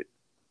cute.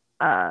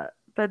 But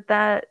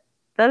that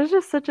is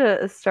just such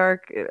a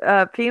stark.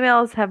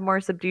 Females have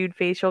more subdued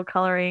facial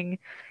coloring,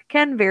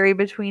 can vary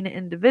between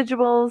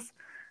individuals.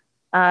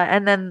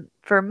 And then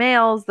for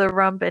males, the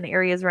rump and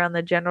areas around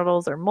the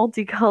genitals are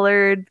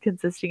multicolored,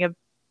 consisting of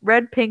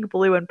red, pink,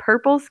 blue, and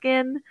purple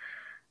skin.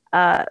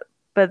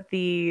 But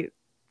the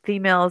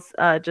females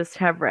just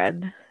have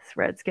red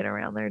skin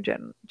around their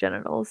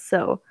genitals.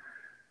 So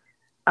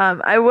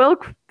I will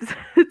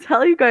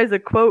tell you guys a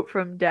quote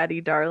from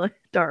Daddy Darwin.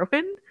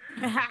 Daddy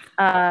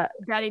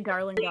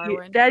Darwin.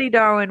 Daddy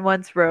Darwin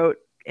once wrote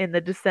in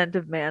The Descent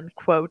of Man,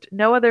 quote,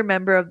 "No other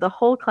member of the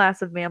whole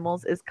class of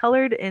mammals is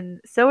colored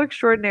in so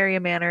extraordinary a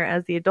manner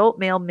as the adult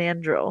male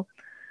mandrill."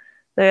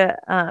 That's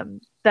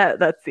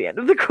the end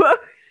of the quote.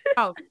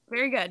 Oh,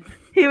 very good.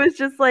 He was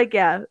just like,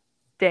 yeah,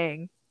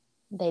 dang,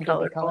 They do be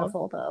colorful.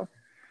 colorful, though.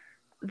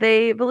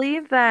 They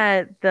believe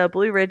that the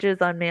blue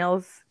ridges on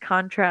males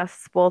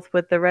contrasts both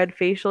with the red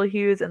facial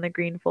hues and the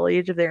green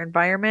foliage of their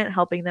environment,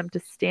 helping them to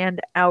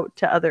stand out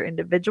to other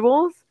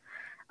individuals.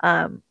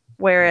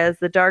 Whereas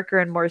the darker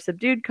and more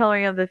subdued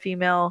coloring of the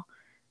female,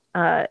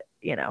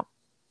 you know,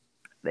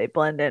 they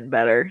blend in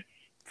better.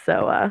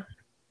 So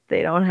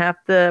they don't have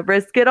to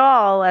risk it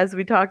all, as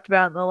we talked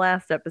about in the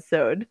last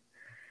episode,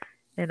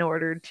 in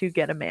order to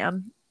get a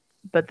man.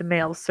 But the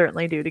males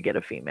certainly do to get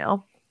a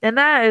female. And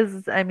that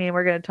is, I mean,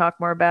 we're going to talk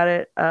more about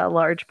it, a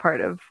large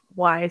part of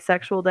why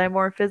sexual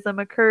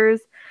dimorphism occurs.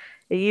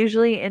 It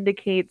usually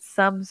indicates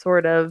some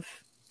sort of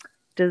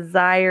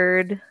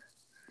desired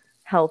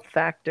health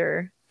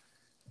factor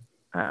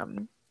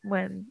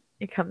when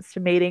it comes to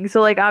mating. So,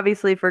 like,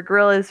 obviously for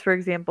gorillas, for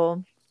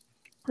example,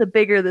 the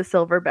bigger the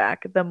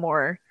silverback, the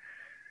more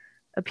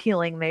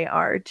appealing they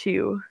are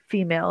to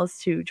females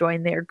to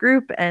join their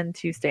group and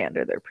to stay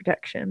under their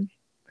protection.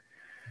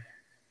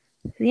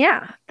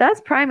 Yeah, that's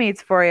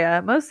primates for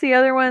you. Most of the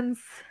other ones,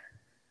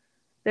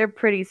 they're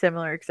pretty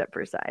similar except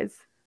for size.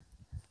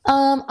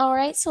 All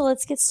right, so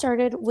let's get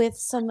started with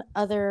some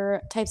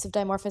other types of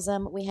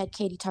dimorphism. We had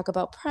Katie talk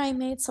about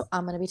primates, so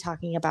I'm going to be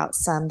talking about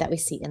some that we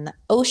see in the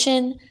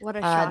ocean. What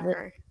a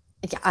shocker.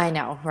 Yeah, I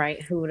know,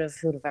 right? Who would have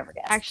ever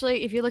guessed?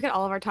 Actually, if you look at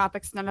all of our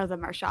topics, none of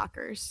them are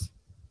shockers.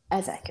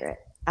 That's accurate.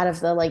 Out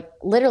of the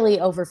literally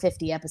over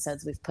 50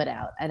 episodes we've put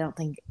out, I don't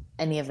think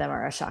any of them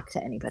are a shock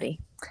to anybody.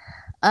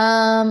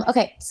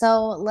 Okay,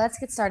 so let's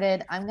get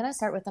started. I'm going to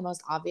start with the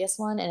most obvious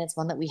one, and it's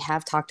one that we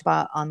have talked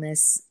about on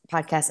this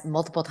podcast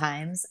multiple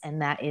times,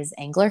 and that is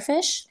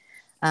anglerfish.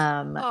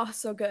 Oh,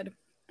 so good.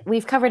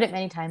 We've covered it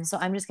many times, so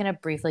I'm just going to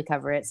briefly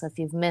cover it. So if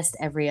you've missed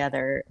every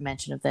other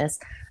mention of this,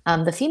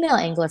 the female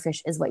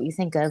anglerfish is what you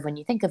think of when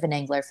you think of an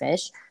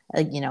anglerfish,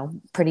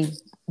 pretty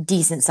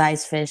decent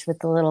sized fish with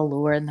the little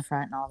lure in the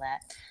front and all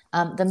that.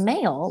 The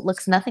male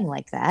looks nothing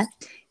like that.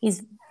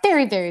 He's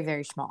very, very,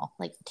 very small,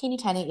 like teeny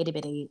tiny, itty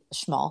bitty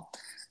small.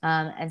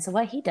 And so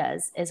what he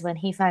does is when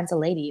he finds a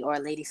lady or a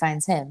lady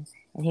finds him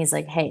and he's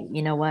like, hey,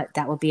 you know what?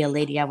 That would be a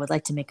lady I would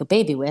like to make a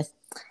baby with.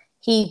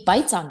 He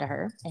bites onto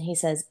her and he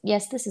says,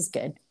 yes, this is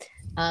good.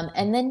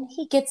 And then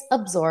he gets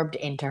absorbed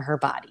into her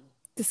body.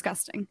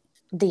 Disgusting.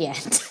 The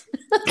end.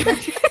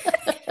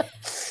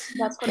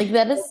 That's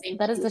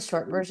that is the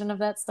short version of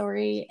that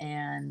story.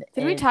 And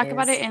did we talk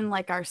about it in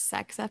our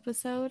sex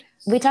episode?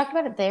 We talked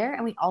about it there,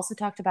 and we also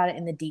talked about it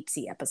in the deep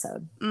sea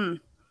episode.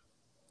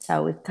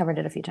 So we've covered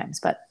it a few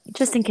times, but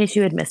just in case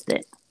you had missed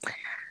it.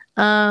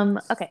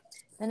 Okay.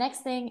 The next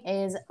thing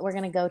is we're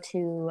going to go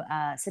to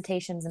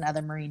cetaceans and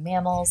other marine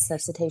mammals. So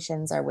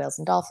cetaceans are whales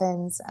and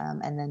dolphins,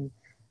 and then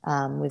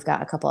we've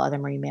got a couple other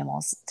marine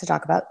mammals to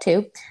talk about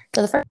too.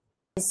 So the first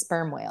is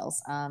sperm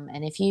whales.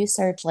 And if you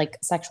search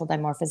sexual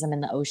dimorphism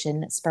in the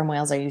ocean, sperm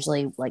whales are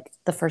usually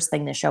the first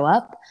thing to show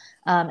up.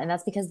 And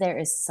that's because there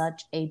is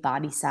such a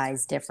body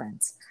size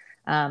difference.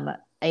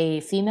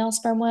 A female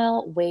sperm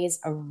whale weighs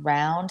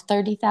around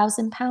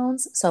 30,000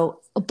 pounds.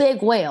 So a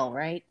big whale,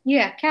 right?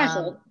 Yeah,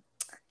 casual.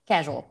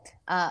 Casual.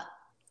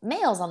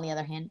 Males, on the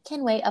other hand,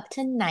 can weigh up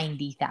to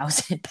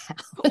 90,000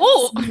 pounds.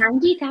 Oh,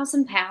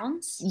 90,000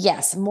 pounds?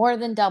 Yes, more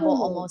than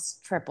double,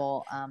 almost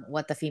triple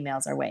what the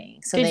females are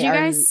weighing. So did they you are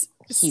guys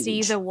huge.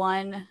 see the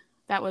one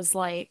that was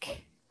the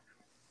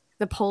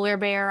polar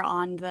bear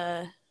on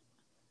the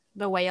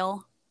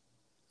whale?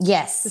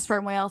 Yes. The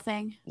sperm whale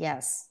thing?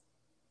 Yes.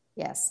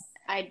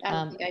 I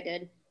don't think I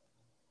did.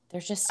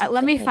 They're just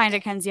let me find it,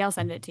 Kenzie. I'll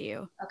send it to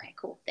you. Okay,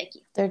 cool. Thank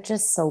you. They're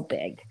just so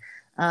big.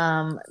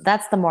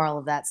 That's the moral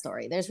of that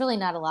story. There's really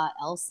not a lot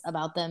else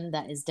about them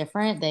that is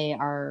different. They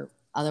are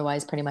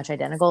otherwise pretty much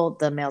identical.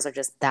 The males are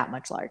just that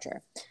much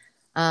larger.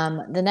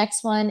 The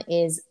next one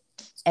is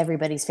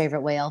everybody's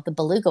favorite whale, the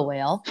beluga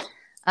whale.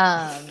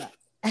 Everybody's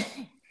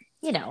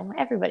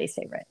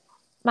favorite.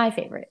 My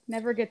favorite.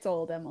 Never gets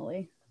old,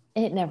 Emily.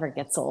 It never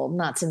gets old.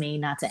 Not to me,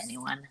 not to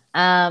anyone.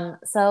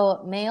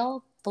 So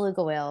male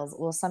beluga whales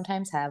will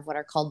sometimes have what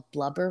are called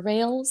blubber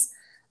veils.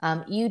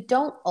 You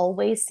don't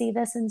always see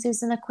this in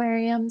zoos and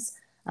aquariums,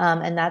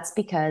 and that's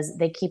because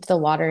they keep the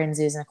water in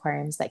zoos and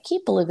aquariums that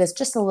keep belugas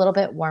just a little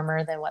bit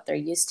warmer than what they're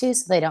used to,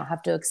 so they don't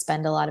have to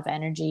expend a lot of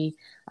energy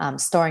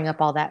storing up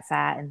all that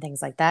fat and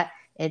things like that.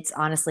 It's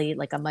honestly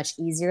a much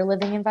easier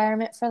living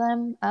environment for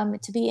them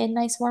to be in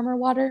nice warmer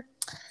water.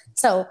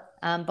 So,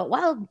 but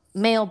wild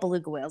male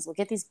beluga whales will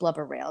get these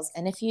blubber veils,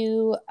 and if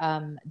you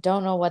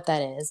don't know what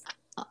that is,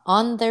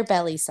 on their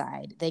belly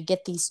side, they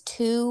get these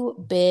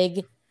two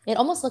big. It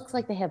almost looks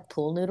like they have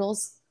pool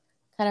noodles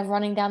kind of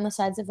running down the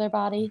sides of their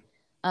body.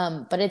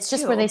 But it's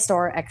just where they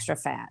store extra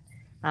fat.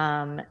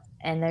 And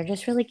they're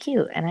just really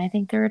cute. And I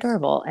think they're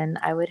adorable. And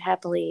I would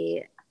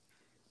happily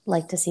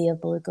like to see a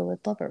beluga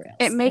with blubber rails.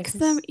 It makes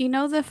them, the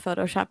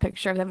Photoshop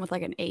picture of them with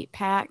an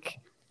 8-pack.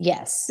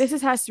 Yes. This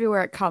has to be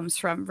where it comes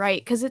from,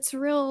 right? Because it's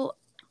real.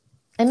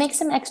 It makes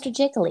them extra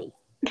jiggly.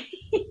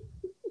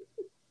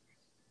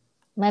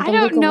 I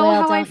don't know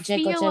how I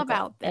feel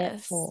about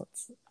this.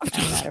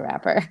 I'm not a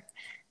rapper.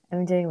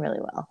 I'm doing really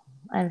well.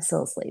 I'm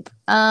still asleep.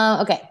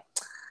 Okay.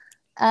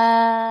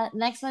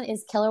 Next one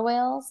is killer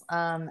whales.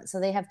 So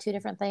they have two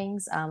different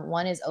things.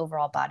 One is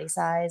overall body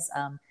size.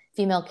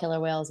 Female killer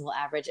whales will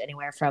average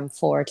anywhere from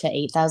 4 to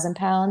 8,000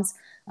 pounds,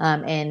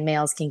 and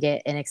males can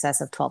get in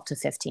excess of 12 to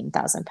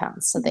 15,000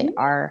 pounds. So they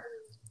are,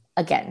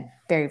 again,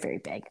 very, very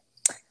big.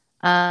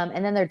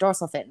 And then their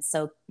dorsal fins.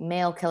 So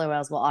male killer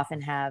whales will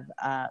often have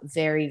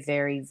very,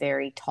 very,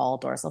 very tall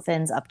dorsal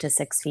fins, up to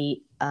 6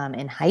 feet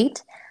in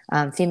height.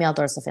 Female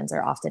dorsal fins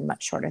are often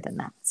much shorter than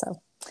that.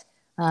 So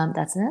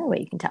that's another way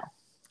you can tell.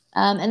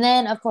 And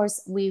then, of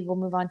course, we will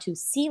move on to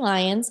sea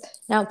lions.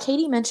 Now,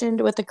 Katie mentioned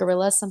with the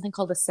gorillas something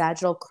called a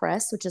sagittal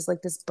crest, which is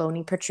like this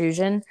bony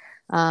protrusion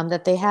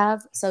that they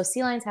have. So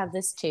sea lions have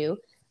this too.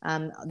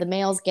 The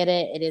males get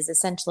it. It is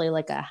essentially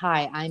like a,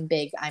 hi, I'm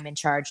big, I'm in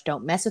charge,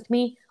 don't mess with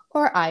me,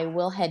 or I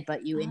will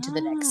headbutt you into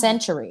the next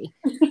century.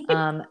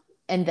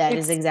 And that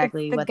is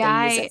exactly what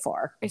they use it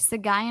for. It's the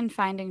guy in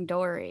Finding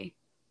Dory.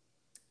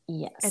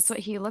 Yes. It's what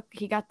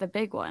he got the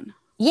big one.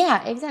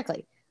 Yeah,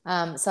 exactly.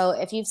 So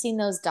if you've seen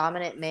those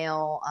dominant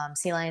male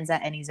sea lions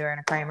at any zoo or an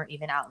aquarium or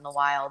even out in the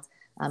wild,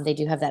 they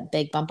do have that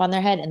big bump on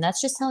their head. And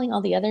that's just telling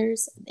all the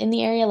others in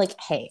the area, like,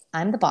 hey,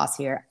 I'm the boss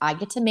here. I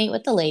get to mate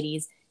with the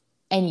ladies,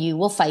 and you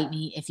will fight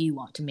me if you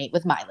want to mate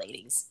with my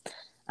ladies.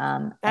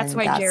 That's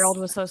why Gerald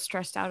was so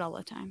stressed out all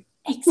the time.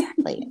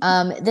 Exactly.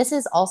 This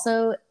is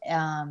also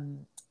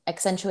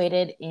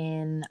accentuated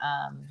in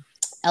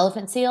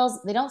elephant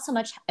seals. They don't so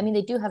much, I mean,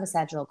 they do have a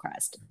sagittal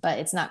crest, but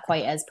it's not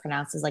quite as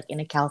pronounced as like in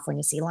a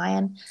California sea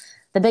lion.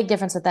 The big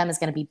difference with them is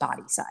going to be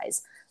body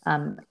size.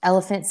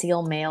 Elephant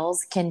seal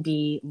males can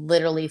be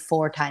literally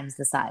 4 times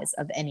the size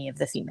of any of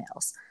the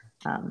females.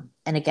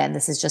 And again,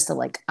 this is just a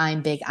like,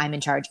 I'm big, I'm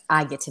in charge,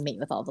 I get to mate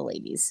with all the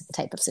ladies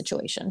type of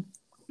situation.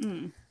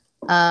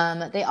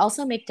 They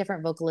also make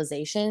different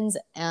vocalizations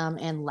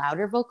and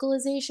louder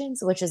vocalizations,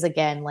 which is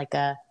again like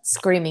a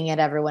screaming at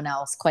everyone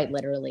else, quite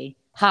literally.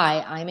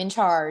 Hi, I'm in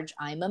charge.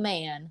 I'm a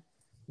man.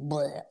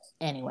 Blech.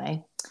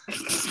 Anyway.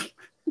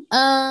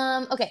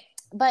 Okay.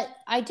 But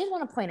I did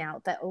want to point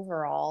out that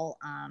overall,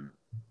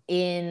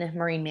 in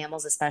marine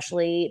mammals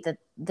especially, that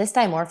this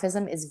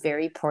dimorphism is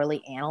very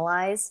poorly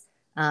analyzed.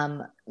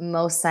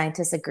 Most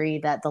scientists agree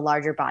that the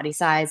larger body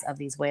size of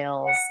these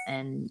whales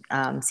and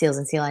seals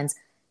and sea lions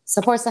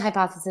supports the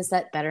hypothesis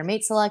that better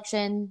mate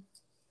selection.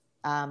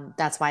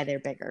 That's why they're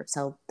bigger.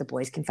 So the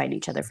boys can fight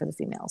each other for the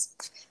females.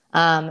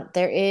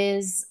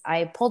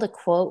 I pulled a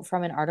quote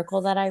from an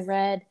article that I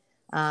read.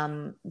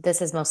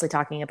 This is mostly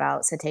talking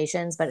about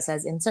cetaceans, but it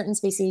says in certain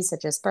species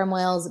such as sperm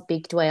whales,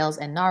 beaked whales,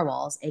 and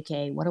narwhals,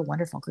 aka what a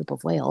wonderful group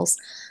of whales,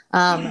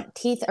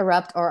 teeth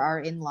erupt or are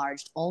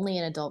enlarged only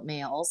in adult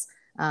males.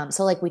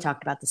 So like we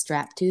talked about the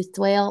strap-toothed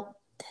whale,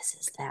 this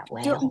is that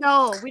whale.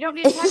 No, we don't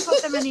need to talk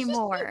about them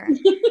anymore.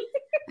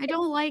 I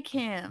don't like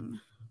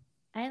him.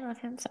 I love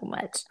him so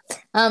much.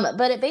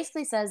 But it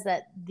basically says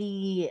that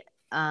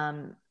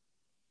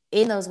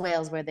in those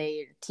whales where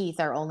their teeth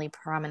are only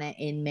prominent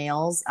in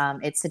males,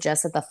 it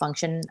suggests that the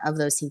function of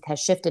those teeth has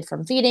shifted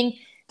from feeding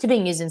to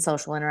being used in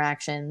social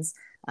interactions,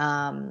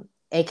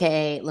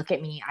 aka, look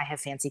at me, I have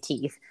fancy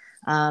teeth.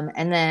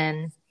 And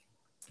then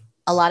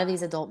a lot of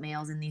these adult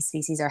males in these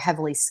species are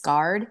heavily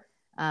scarred,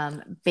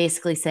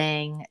 basically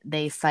saying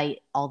they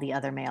fight all the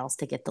other males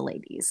to get the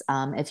ladies.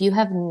 If you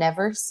have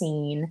never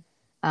seen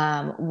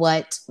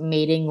what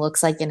mating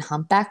looks like in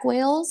humpback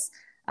whales,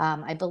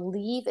 I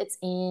believe it's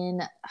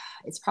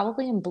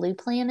probably in Blue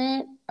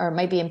Planet, or it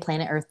might be in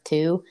Planet Earth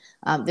too.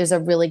 There's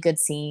a really good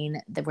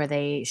scene where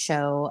they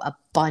show a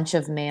bunch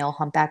of male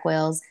humpback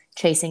whales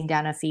chasing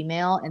down a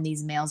female, and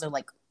these males are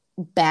like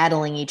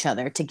battling each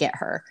other to get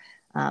her.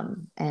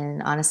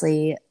 And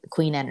honestly,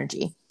 queen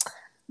energy.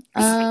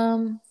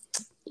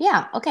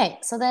 Yeah. Okay.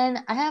 So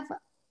then I have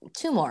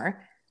 2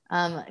 more,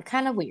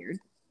 kind of weird.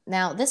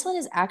 Now, this one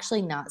is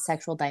actually not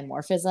sexual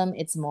dimorphism.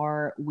 It's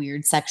more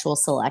weird sexual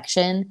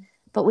selection,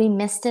 but we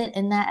missed it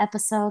in that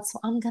episode. So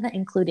I'm going to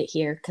include it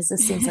here because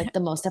this seems like the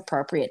most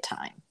appropriate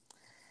time.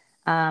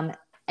 And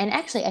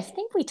actually, I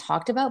think we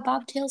talked about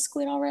bobtail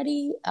squid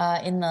already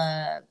in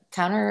the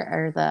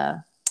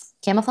the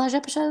camouflage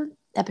episode.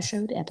 Can't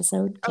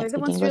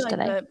speak English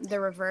today. The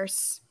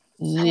reverse.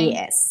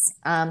 Yes.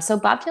 So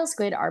bobtail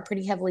squid are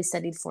pretty heavily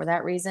studied for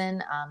that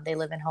reason. They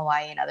live in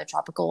Hawaii and other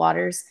tropical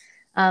waters.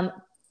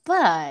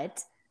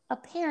 But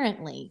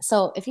apparently,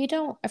 so if you're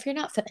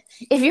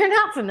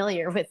not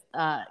familiar with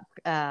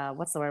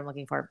what's the word I'm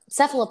looking for?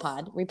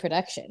 Cephalopod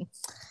reproduction,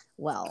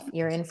 well,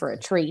 you're in for a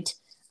treat.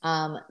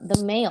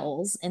 The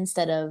males,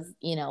 instead of,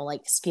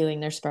 like spewing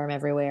their sperm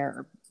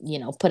everywhere,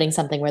 or, putting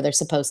something where they're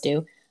supposed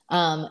to,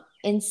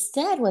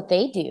 instead what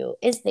they do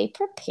is they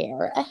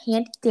prepare a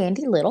handy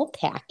dandy little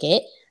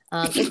packet.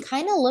 It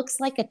kind of looks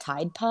like a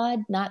Tide Pod,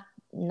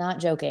 not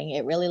joking.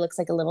 It really looks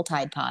like a little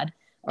Tide Pod,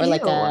 or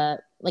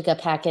like a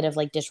packet of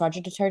like dishwasher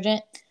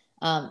detergent.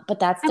 But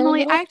that's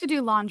Emily, I have to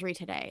do laundry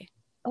today.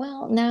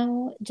 Well,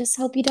 now just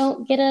hope you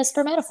don't get a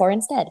spermatophore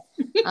instead.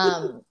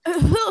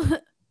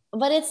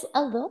 But it's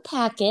a little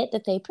packet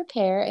that they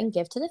prepare and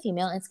give to the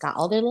female. It's got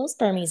all their little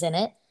spermies in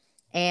it.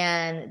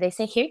 And they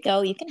say, here you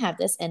go, you can have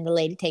this. And the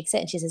lady takes it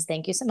and she says,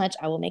 thank you so much.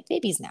 I will make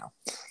babies now.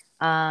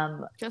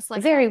 Just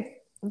like very,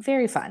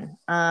 very fun.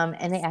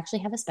 And they actually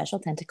have a special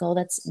tentacle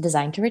that's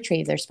designed to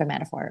retrieve their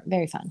spermatophore.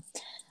 Very fun.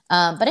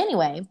 But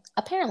anyway,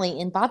 apparently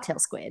in bobtail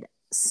squid,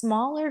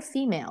 smaller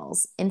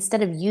females,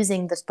 instead of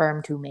using the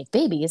sperm to make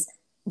babies,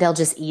 they'll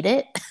just eat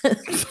it.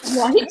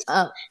 What?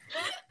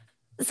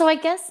 So I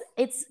guess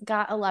it's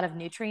got a lot of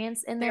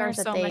nutrients in there there. are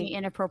so many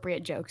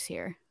inappropriate jokes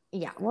here.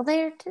 Yeah, well,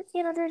 they're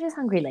just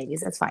hungry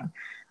ladies. That's fine.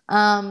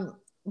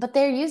 But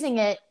they're using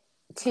it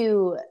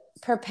to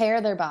prepare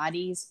their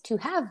bodies to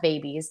have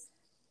babies.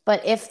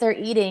 But if they're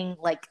eating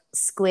like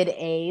squid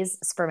A's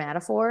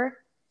spermatophore,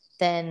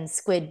 then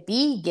squid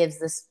B gives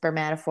the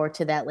spermatophore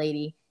to that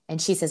lady,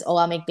 and she says, "Oh,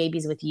 I'll make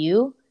babies with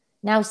you."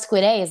 Now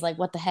squid A is like,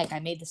 "What the heck? I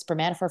made the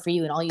spermatophore for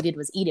you, and all you did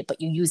was eat it, but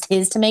you used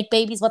his to make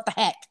babies. What the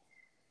heck?"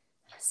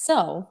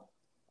 So,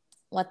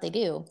 what they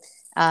do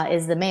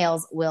is the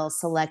males will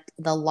select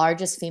the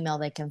largest female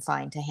they can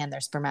find to hand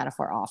their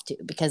spermatophore off to,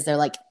 because they're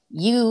like,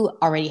 you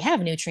already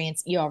have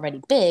nutrients, you're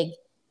already big,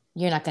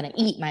 you're not going to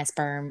eat my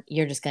sperm,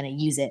 you're just going to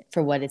use it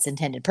for what its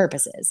intended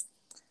purpose is.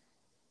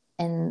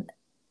 And,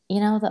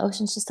 the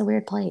ocean's just a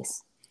weird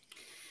place.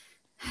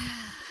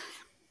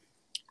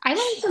 I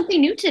learned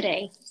something new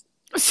today.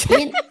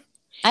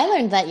 I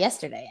learned that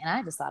yesterday, and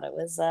I just thought it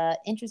was an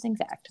interesting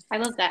fact. I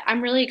love that.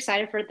 I'm really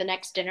excited for the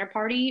next dinner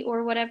party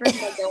or whatever that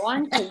I go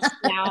on, because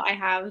now I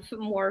have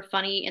more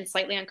funny and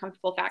slightly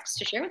uncomfortable facts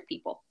to share with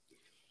people.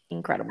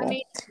 Incredible. I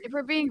mean, if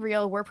we're being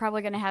real, we're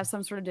probably going to have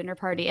some sort of dinner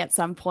party at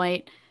some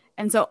point.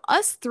 And so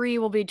us three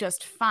will be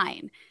just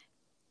fine.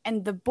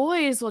 And the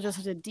boys will just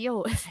have to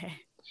deal with it.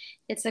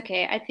 It's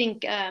okay. I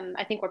think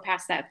we're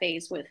past that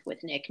phase with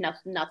Nick.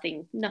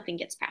 Nothing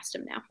gets past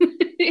him now.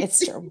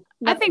 It's true.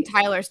 I think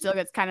Tyler still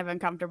gets kind of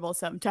uncomfortable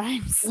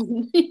sometimes.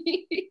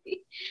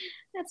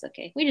 That's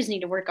okay. We just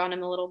need to work on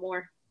him a little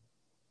more.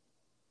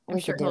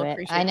 We should do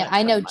it.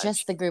 I know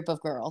just the group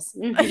of girls.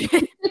 Okay,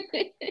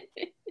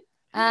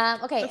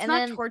 Let's and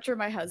not then torture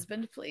my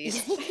husband,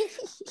 please.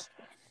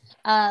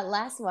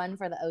 last one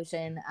for the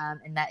ocean,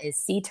 and that is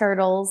sea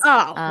turtles.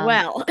 Oh,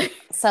 well.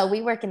 So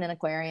we work in an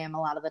aquarium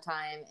a lot of the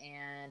time,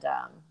 and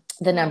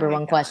the number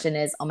one question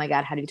is, oh my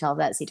God, how do you tell if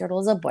that sea turtle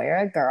is a boy or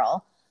a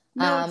girl?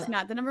 No, it's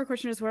not. The number one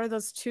question is, what are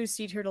those two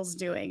sea turtles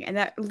doing? And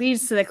that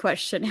leads to the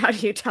question, how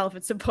do you tell if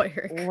it's a boy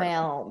or a girl?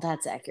 Well,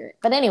 that's accurate.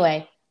 But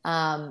anyway,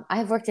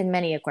 I've worked in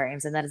many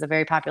aquariums, and that is a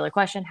very popular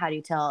question. How do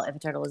you tell if a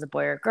turtle is a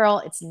boy or a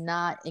girl? It's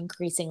not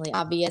increasingly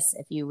obvious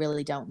if you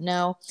really don't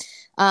know.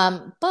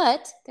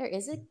 But there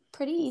is a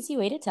pretty easy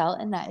way to tell,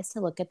 and that is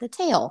to look at the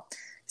tail.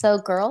 So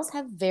girls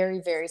have very,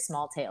 very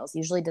small tails,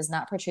 usually does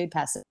not protrude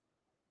past it.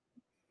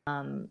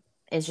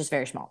 It's just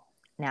very small.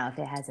 Now, if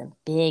it has a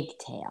big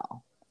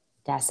tail,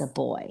 that's a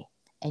boy.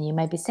 And you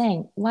might be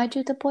saying, why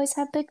do the boys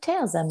have big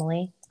tails,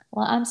 Emily?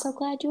 Well, I'm so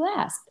glad you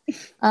asked.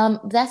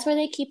 That's where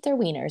they keep their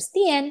wieners.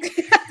 The end.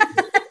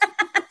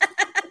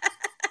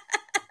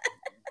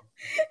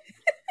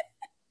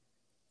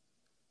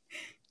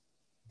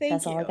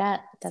 That's all I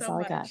got. That's all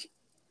I got.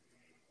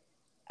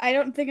 I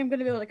don't think I'm going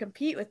to be able to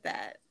compete with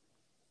that.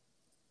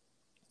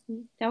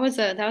 That was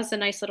a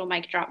nice little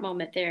mic drop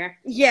moment there.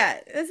 Yeah,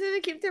 that's where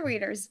they keep their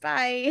wieners.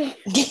 Bye.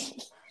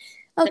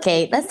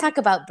 Okay, let's talk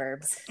about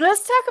birds.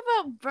 Let's talk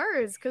about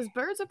birds, because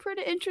birds are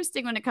pretty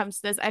interesting when it comes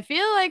to this. I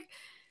feel like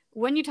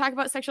when you talk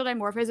about sexual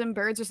dimorphism,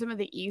 birds are some of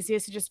the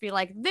easiest to just be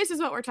like, this is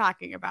what we're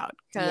talking about.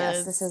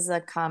 Yes, this is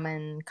a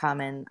common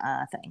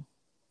thing.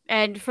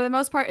 And for the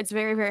most part, it's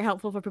very, very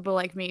helpful for people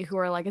like me who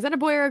are like, is that a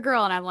boy or a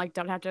girl? And I'm like,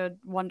 don't have to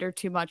wonder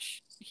too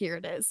much. Here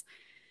it is.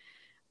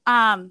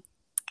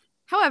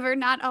 However,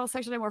 not all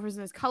sexual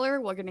dimorphism is color.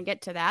 We're going to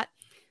get to that.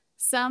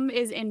 Some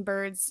is in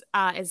birds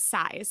is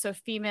size. So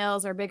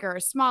females are bigger or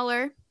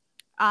smaller.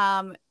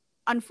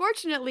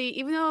 Unfortunately,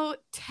 even though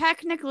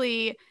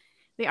technically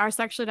they are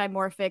sexually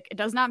dimorphic, it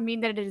does not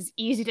mean that it is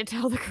easy to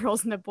tell the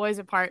girls and the boys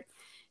apart,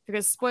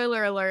 because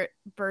spoiler alert,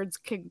 birds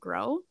can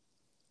grow.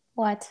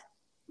 What?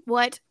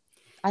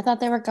 I thought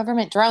they were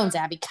government drones,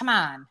 Abby. Come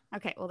on.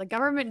 Okay, well, the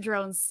government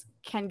drones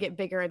can get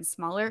bigger and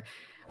smaller,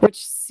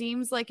 which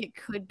seems like it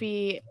could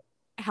be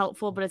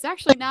helpful, but it's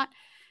actually not.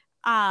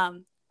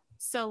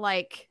 So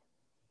like,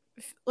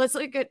 let's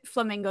look at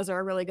flamingos are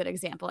a really good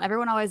example.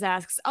 Everyone always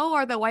asks, oh,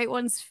 are the white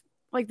ones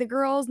like the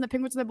girls and the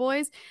penguins and the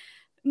boys?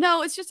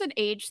 No, it's just an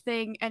age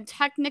thing. And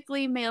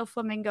technically male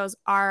flamingos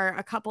are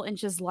a couple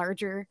inches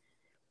larger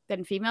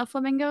than female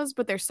flamingos,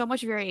 but there's so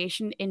much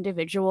variation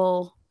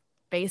individual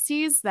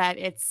bases that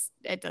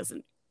it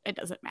doesn't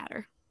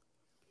matter.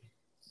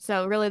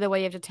 So really the way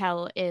you have to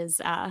tell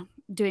is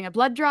doing a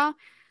blood draw,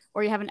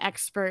 or you have an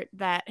expert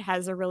that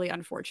has a really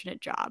unfortunate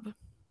job.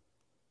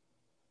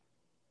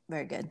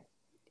 Very good.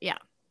 Yeah.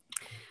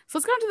 So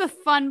let's go on to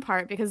the fun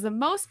part, because the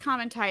most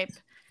common type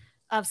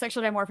of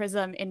sexual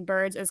dimorphism in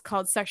birds is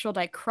called sexual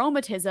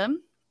dichromatism,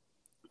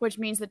 which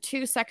means the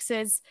two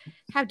sexes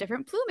have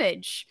different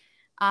plumage.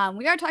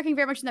 We are talking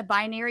very much in the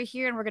binary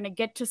here, and we're going to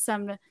get to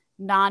some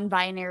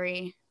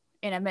non-binary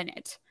in a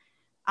minute.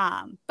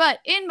 But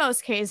in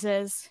most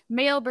cases,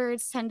 male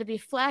birds tend to be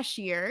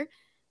flashier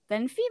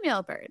than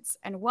female birds.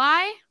 And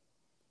why?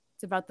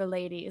 It's about the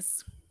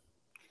ladies.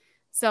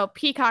 So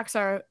peacocks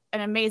are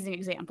an amazing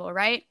example,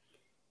 right?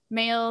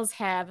 Males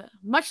have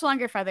much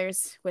longer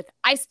feathers with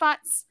eye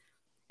spots,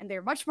 and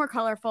they're much more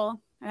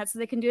colorful. And that's what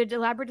they can do an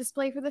elaborate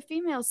display for the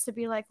females to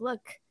be like,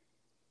 look,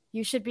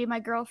 you should be my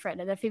girlfriend.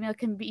 And the female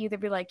can either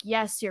be like,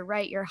 yes, you're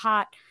right, you're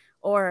hot,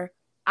 or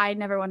I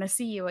never want to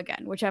see you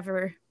again,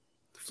 whichever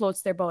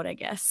floats their boat, I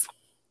guess.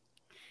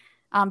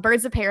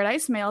 Birds of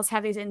paradise, males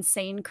have these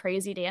insane,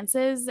 crazy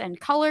dances and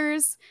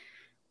colors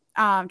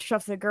to show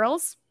off to the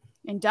girls.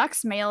 In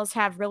ducks, males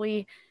have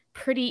really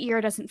pretty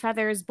iridescent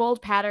feathers,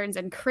 bold patterns,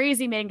 and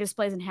crazy mating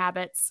displays and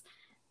habits.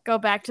 Go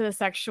back to the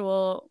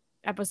sexual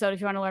episode if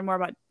you want to learn more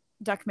about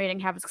duck mating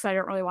habits, because I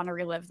don't really want to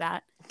relive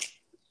that,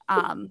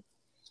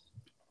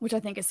 which I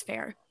think is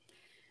fair.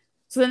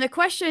 So then the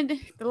question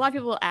that a lot of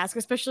people ask,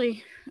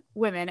 especially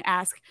women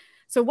ask,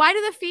 so why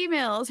do the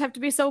females have to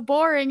be so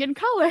boring in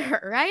color,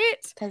 right?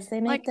 Because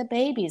they make the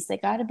babies. They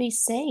got to be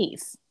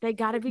safe. They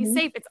got to be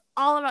safe. It's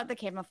all about the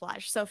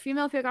camouflage. So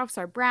female peacocks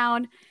are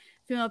brown.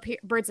 Female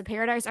birds of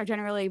paradise are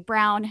generally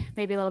brown,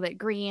 maybe a little bit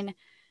green.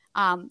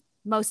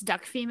 Most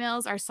duck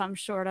females are some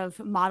sort of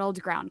mottled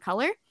ground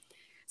color.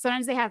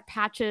 Sometimes they have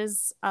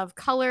patches of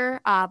color.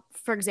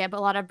 For example,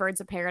 a lot of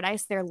birds of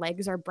paradise, their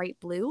legs are bright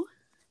blue.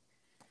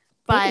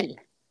 But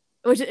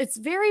which it's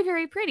very,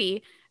 very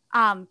pretty.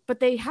 But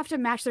they have to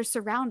match their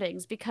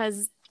surroundings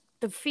because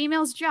the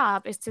female's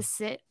job is to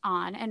sit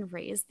on and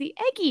raise the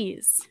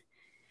eggies.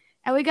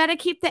 And we got to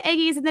keep the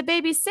eggies and the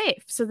babies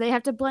safe. So they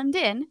have to blend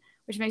in,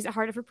 which makes it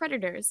harder for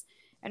predators.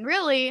 And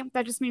really,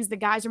 that just means the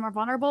guys are more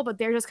vulnerable, but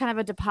they're just kind of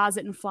a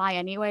deposit and fly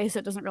anyway, so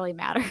it doesn't really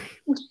matter.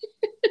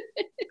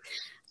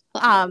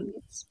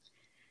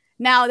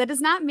 Now, that does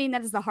not mean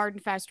that is the hard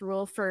and fast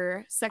rule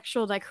for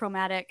sexual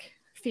dichromatic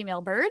female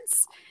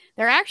birds.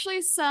 There are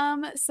actually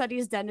some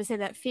studies done to say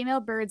that female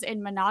birds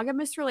in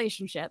monogamous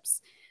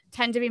relationships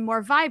tend to be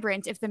more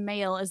vibrant if the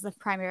male is the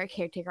primary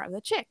caretaker of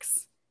the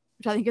chicks,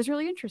 which I think is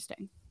really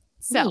interesting.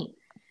 So,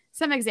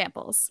 some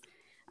examples.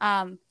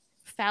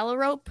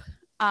 Phalarope,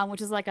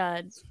 which is like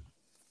a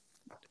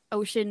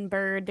ocean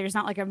bird. There's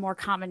not like a more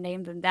common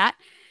name than that.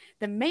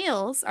 The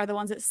males are the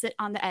ones that sit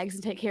on the eggs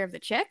and take care of the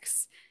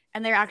chicks,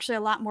 and they're actually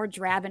a lot more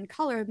drab in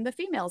color than the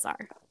females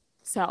are.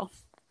 So,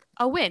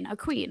 a win, a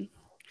queen.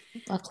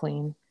 A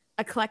queen.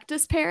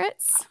 Eclectus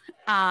parrots.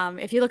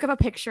 If you look up a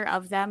picture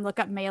of them, look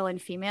up male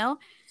and female.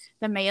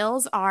 The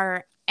males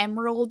are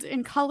emerald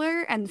in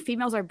color, and the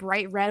females are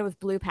bright red with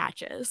blue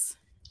patches.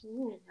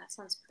 Ooh, that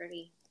sounds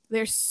pretty.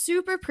 They're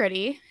super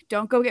pretty.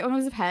 Don't go get one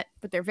as a pet,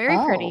 but they're very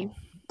pretty.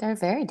 They're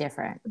very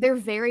different. They're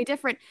very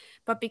different.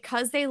 But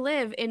because they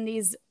live in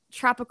these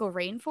tropical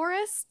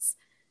rainforests,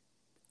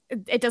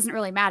 it doesn't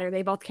really matter.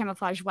 They both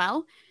camouflage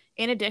well.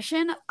 In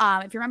addition,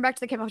 if you remember back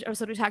to the camouflage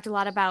episode, we talked a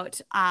lot about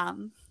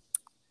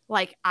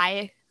like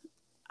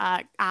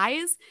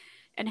eyes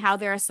and how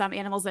there are some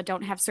animals that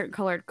don't have certain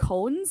colored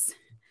cones.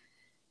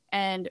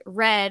 And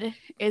red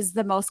is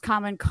the most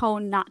common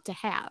cone not to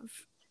have.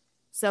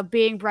 So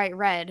being bright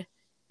red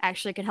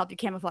actually can help you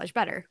camouflage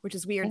better, which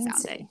is weird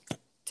sounding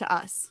to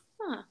us.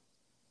 Huh.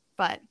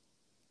 But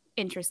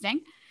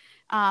interesting.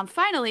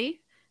 Finally,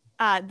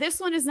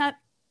 this one is not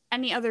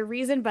any other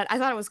reason, but I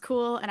thought it was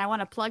cool and I want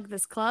to plug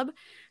this club.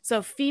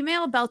 So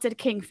female belted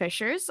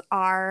kingfishers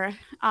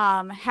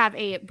have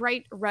a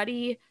bright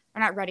rusty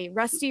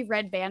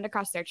red band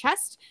across their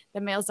chest.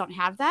 The males don't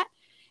have that.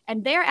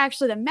 And they're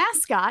actually the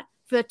mascot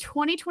for the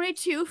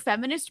 2022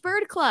 Feminist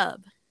Bird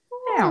Club.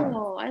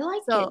 Oh, I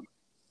like it.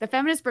 The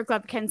Feminist Bird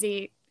Club,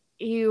 Kenzie,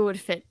 you would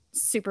fit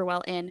super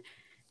well in.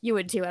 You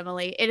would too,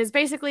 Emily. It is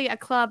basically a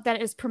club that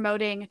is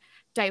promoting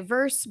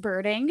diverse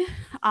birding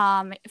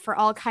for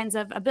all kinds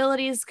of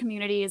abilities,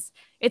 communities.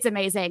 It's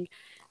amazing.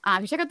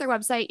 If you check out their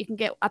website, you can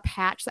get a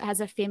patch that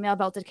has a female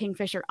belted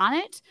kingfisher on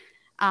it.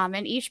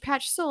 And each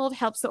patch sold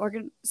helps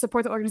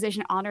support the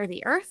organization Honor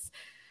the Earth,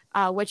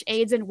 which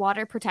aids in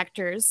water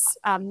protectors,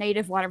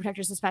 native water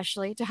protectors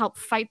especially, to help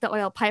fight the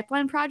oil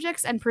pipeline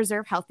projects and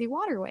preserve healthy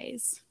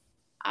waterways.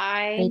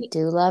 I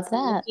do love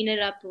that. Looking it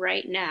up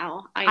right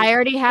now. I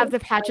already have the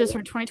patches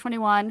from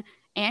 2021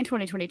 and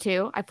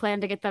 2022. I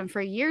plan to get them for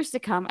years to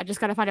come. I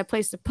just got to find a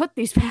place to put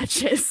these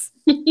patches.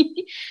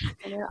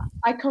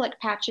 I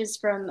collect patches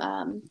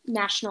from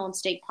national and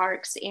state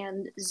parks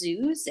and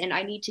zoos, and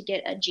I need to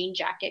get a jean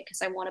jacket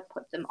because I want to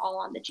put them all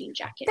on the jean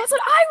jacket. That's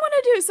what I want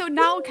to do. So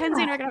now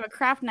Kenzie and I are going to have a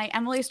craft night.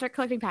 Emily, start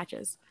collecting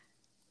patches.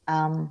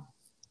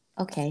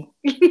 Okay.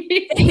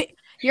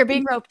 You're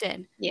being roped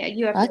in. Yeah,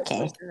 you have to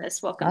listen to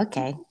this. Welcome.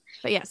 Okay.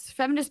 But yes,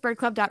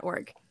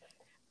 feministbirdclub.org.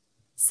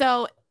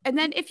 So, and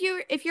then if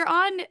you're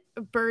on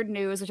bird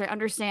news, which I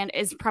understand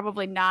is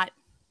probably not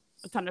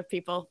a ton of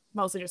people,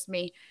 mostly just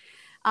me,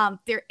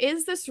 there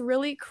is this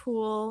really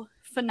cool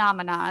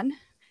phenomenon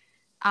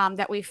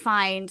that we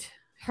find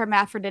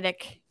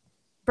hermaphroditic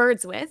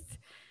birds with.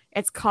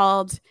 It's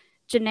called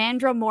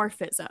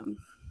gynandromorphism.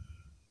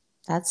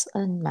 That's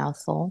a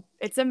mouthful.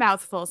 It's a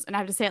mouthful, and I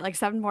have to say it like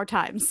 7 more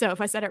times. So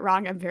if I said it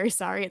wrong, I'm very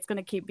sorry. It's going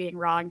to keep being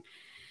wrong.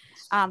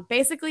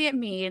 Basically, it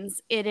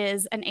means it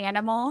is an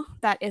animal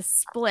that is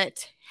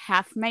split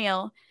half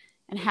male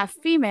and half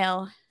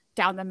female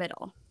down the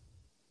middle.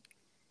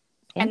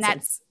 And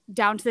that's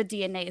down to the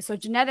DNA. So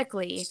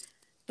genetically,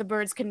 the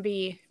birds can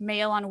be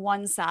male on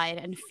one side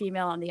and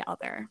female on the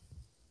other.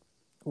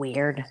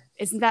 Weird.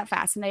 Isn't that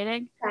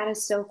fascinating? That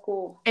is so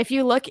cool. If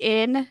you look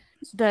in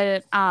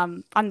the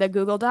on the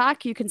Google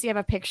Doc, you can see I have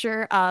a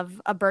picture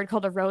of a bird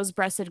called a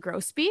rose-breasted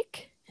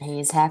grosbeak.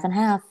 He's half and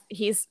half.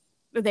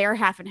 They're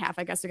half and half,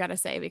 I guess I gotta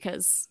say,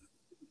 because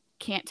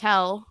can't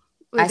tell.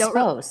 I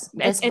suppose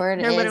this bird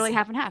they're literally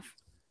half and half.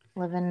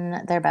 Living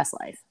their best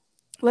life.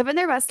 Living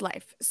their best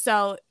life.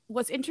 So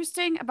what's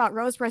interesting about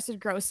rose-breasted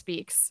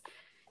grosbeaks,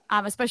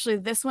 especially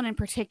this one in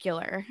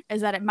particular,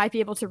 is that it might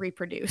be able to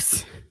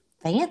reproduce.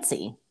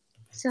 Fancy.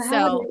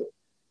 So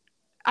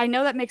I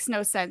know that makes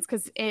no sense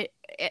because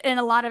in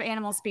a lot of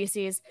animal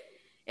species,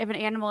 if an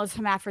animal is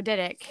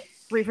hermaphroditic,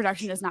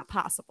 reproduction is not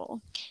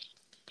possible.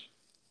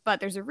 But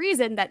there's a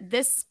reason that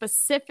this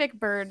specific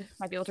bird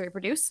might be able to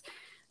reproduce.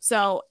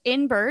 So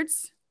in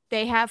birds,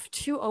 they have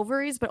 2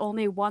 ovaries, but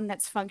only one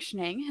that's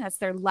functioning. That's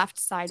their left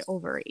side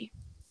ovary.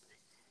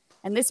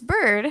 And this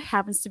bird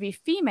happens to be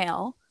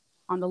female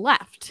on the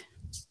left,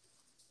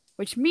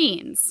 which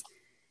means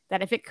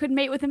that if it could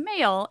mate with a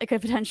male, it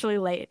could potentially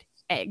lay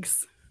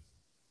eggs.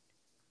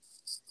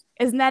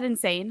 Isn't that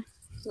insane?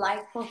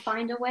 life will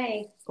find a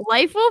way.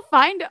 Life will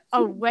find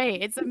a way.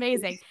 It's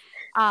amazing.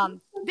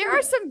 There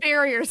are some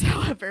barriers,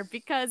 however,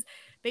 because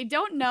they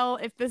don't know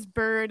if this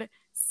bird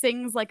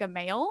sings like a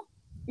male.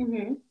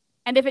 Mm-hmm.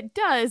 And if it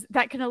does,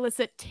 that can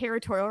elicit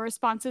territorial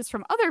responses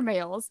from other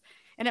males,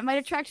 and it might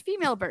attract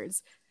female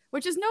birds,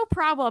 which is no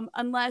problem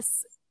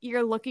unless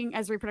you're looking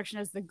as reproduction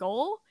as the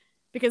goal,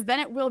 because then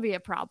it will be a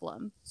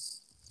problem.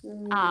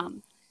 Mm-hmm.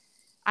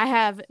 I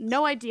have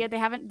no idea. They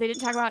didn't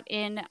talk about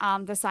in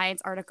the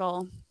science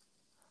article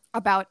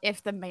about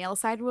if the male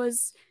side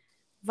was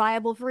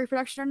viable for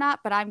reproduction or not,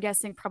 but I'm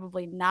guessing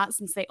probably not,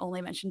 since they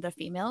only mentioned the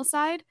female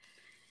side.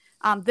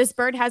 This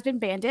bird has been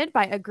banded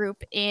by a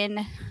group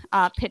in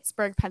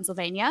Pittsburgh,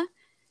 Pennsylvania.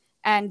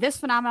 And this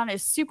phenomenon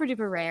is super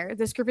duper rare.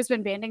 This group has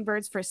been banding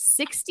birds for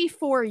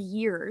 64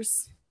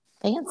 years.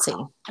 Fancy.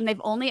 And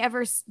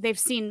they've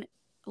seen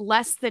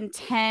less than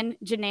 10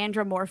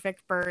 gynandromorphic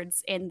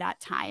birds in that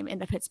time in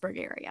the Pittsburgh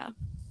area.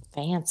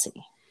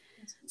 Fancy.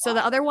 So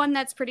the other one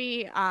that's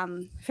pretty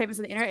famous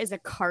on the internet is a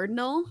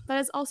cardinal that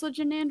is also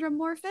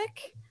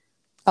gynandromorphic.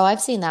 Oh,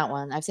 I've seen that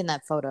one. I've seen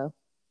that photo.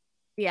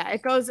 Yeah,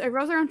 it goes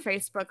around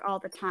Facebook all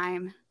the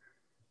time.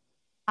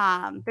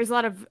 There's a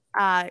lot of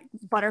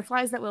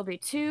butterflies that will be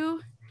too,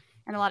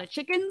 and a lot of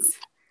chickens.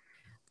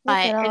 Look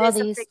But at it all is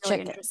these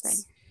particularly chickens.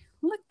 interesting.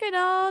 Look at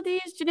all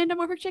these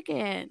gynandromorphic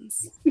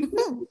chickens.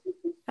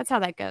 That's how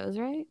that goes,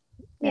 right?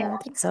 Yeah, I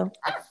think so.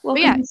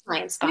 Welcome yeah, to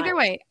Science Time. Either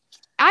way,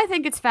 I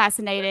think it's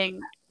fascinating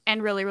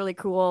and really, really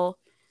cool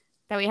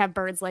that we have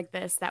birds like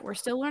this that we're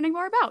still learning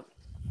more about.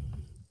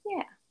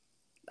 Yeah.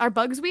 Are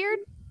bugs weird?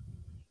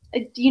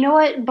 You know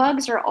what?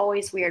 Bugs are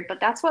always weird, but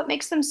that's what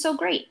makes them so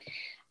great.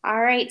 All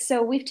right,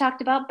 so we've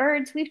talked about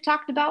birds, we've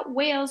talked about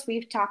whales,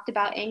 we've talked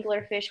about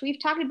anglerfish, we've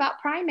talked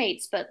about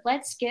primates, but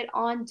let's get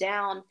on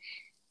down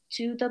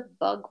to the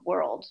bug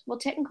world. Well,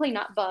 technically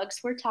not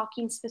bugs. We're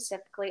talking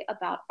specifically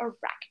about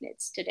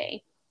arachnids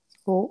today.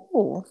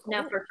 Oh.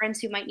 Now, for friends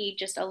who might need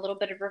just a little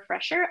bit of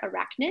refresher,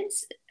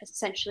 arachnids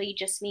essentially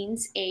just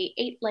means a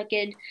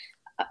 8-legged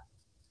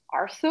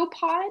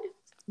arthropod.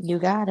 You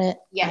got it.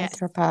 Yes.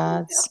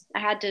 Arthropods. I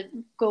had to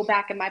go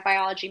back in my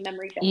biology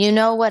memory bank. You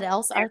know what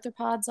else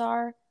arthropods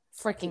are?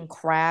 Freaking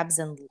crabs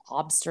and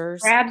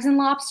lobsters. Crabs and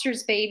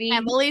lobsters, baby.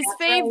 Emily's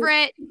That's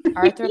right. favorite.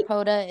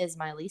 Arthropoda is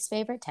my least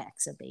favorite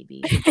taxa,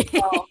 baby.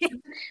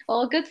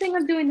 Well, a good thing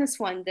I'm doing this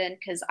one then,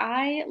 because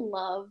I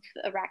love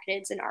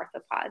arachnids and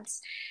arthropods.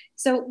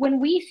 So when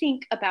we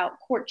think about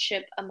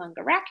courtship among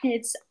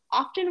arachnids,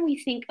 often we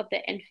think of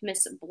the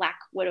infamous black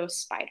widow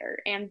spider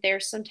and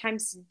their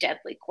sometimes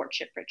deadly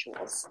courtship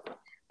rituals.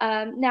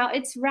 Now,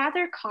 it's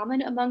rather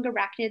common among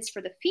arachnids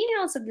for the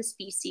females of the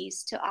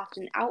species to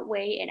often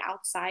outweigh and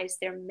outsize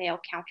their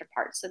male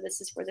counterparts. So this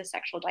is where the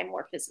sexual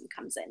dimorphism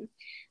comes in.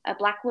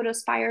 Black widow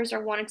spiders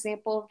are one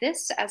example of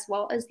this, as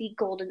well as the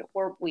golden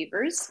orb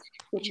weavers,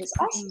 which is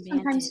also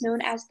sometimes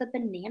known as the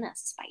banana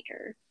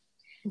spider.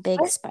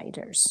 Big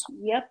spiders.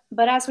 Yep.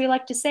 But as we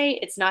like to say,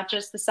 it's not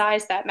just the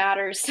size that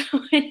matters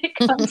when it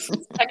comes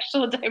to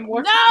sexual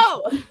dimorphism.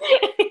 No!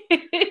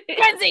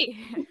 Kenzie!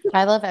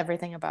 I love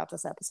everything about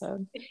this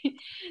episode.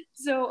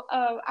 So,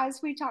 as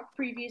we talked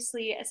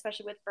previously,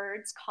 especially with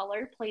birds,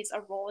 color plays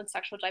a role in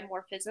sexual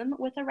dimorphism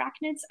with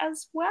arachnids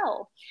as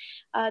well.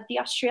 The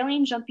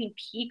Australian jumping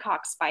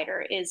peacock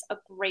spider is a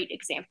great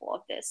example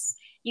of this.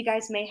 You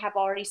guys may have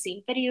already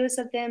seen videos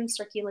of them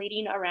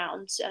circulating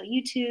around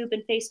YouTube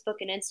and Facebook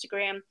and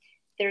Instagram.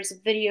 There's a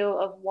video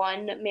of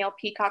one male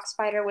peacock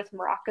spider with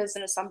maracas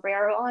and a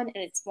sombrero on, and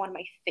it's one of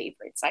my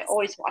favorites. I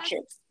always watch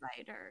it.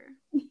 Spider.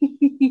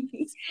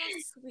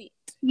 So sweet.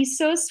 He's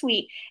so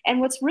sweet. And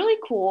what's really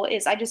cool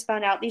is I just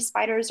found out these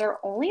spiders are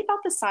only about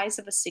the size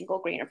of a single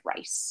grain of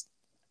rice.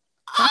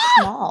 That's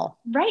small.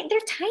 Right? They're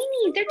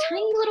tiny. They're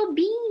tiny little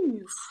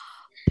beans.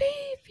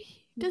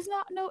 Baby does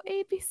not know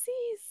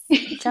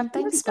ABCs.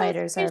 Jumping Look,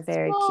 spiders they're are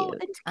very small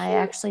cute. and I cute.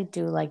 actually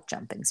do like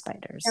jumping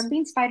spiders.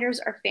 Jumping spiders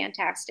are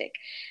fantastic.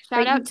 Shout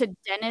But out to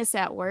Dennis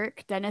at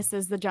work. Dennis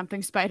is the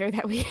jumping spider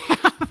that we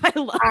have. I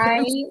love I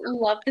him.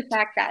 love the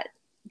fact that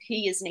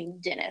he is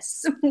named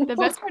Dennis. The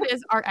best part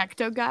is our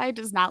ecto guy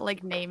does not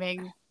like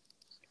naming.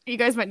 You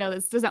guys might know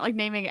this. Does not like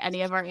naming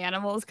any of our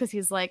animals because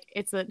he's like,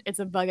 it's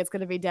a bug. It's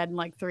gonna be dead in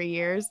like 3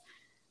 years.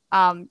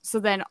 So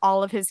then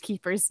all of his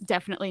keepers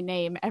definitely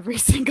name every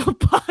single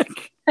bug.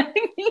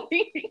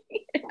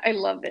 I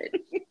love it.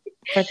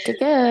 Pretty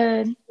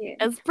good. Yeah.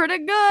 It's pretty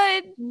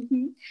good.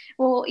 Mm-hmm.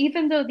 Well,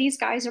 even though these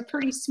guys are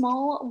pretty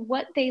small,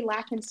 what they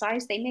lack in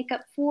size, they make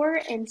up for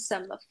in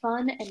some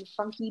fun and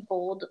funky,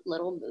 bold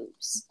little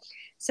moves.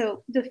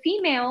 So the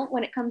female,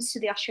 when it comes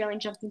to the Australian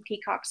jumping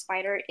peacock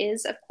spider,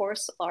 is of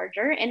course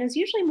larger and is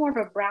usually more of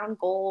a brown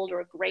gold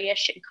or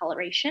grayish in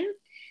coloration.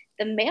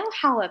 The male,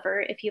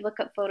 however, if you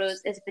look up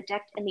photos, is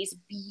bedecked in these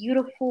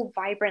beautiful,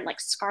 vibrant, like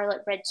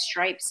scarlet red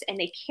stripes, and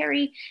they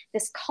carry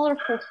this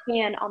colorful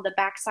fan on the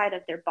backside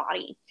of their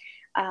body,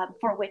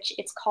 for which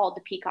it's called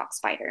the peacock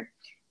spider.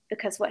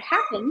 Because what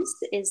happens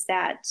is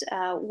that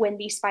when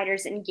these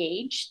spiders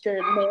engage,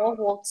 the male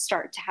will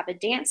start to have a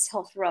dance.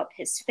 He'll throw up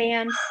his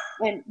fan,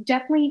 and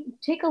definitely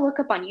take a look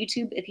up on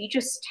YouTube. If you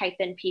just type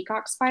in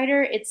peacock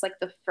spider, it's like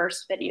the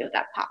first video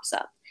that pops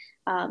up.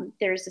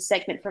 There's a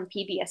segment from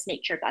PBS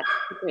Nature that's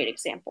a great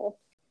example.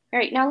 All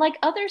right, now like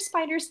other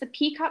spiders, the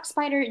peacock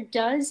spider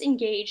does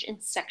engage in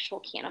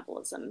sexual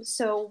cannibalism.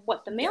 So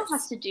what the male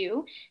has to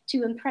do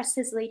to impress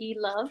his lady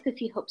love, if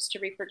he hopes to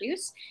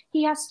reproduce,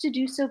 he has to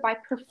do so by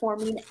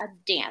performing a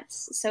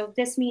dance. So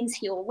this means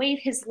he'll wave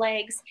his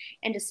legs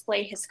and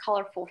display his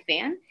colorful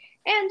fan.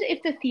 And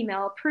if the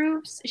female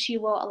approves, she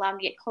will allow him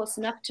to get close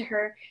enough to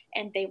her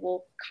and they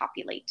will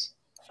copulate.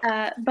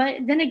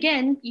 But then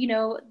again, you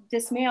know,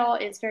 this male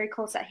is very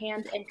close at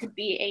hand and could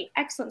be an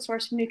excellent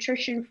source of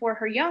nutrition for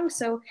her young,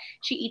 so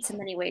she eats him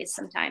anyways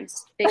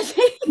sometimes.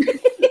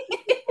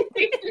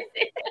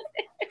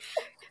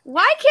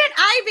 Why can't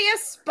I be a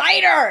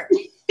spider?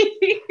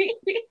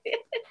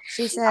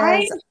 She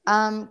says,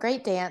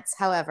 great dance,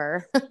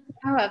 however.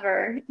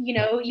 However, you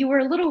know, you were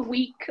a little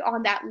weak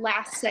on that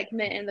last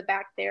segment in the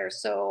back there,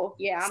 so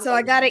yeah.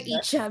 I gotta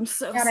eat you. I'm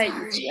so sorry.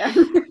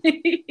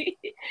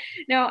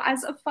 Now,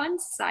 as a fun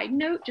side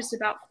note, just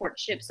about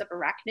courtships of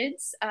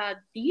arachnids,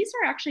 these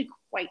are actually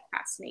quite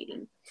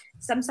fascinating.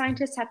 Some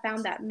scientists have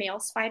found that male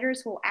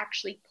spiders will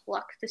actually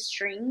pluck the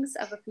strings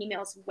of a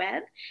female's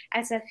web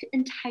as if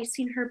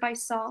enticing her by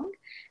song.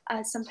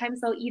 Sometimes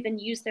they'll even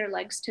use their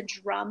legs to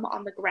drum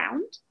on the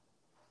ground.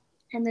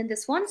 And then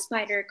this one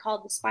spider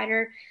called the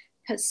spider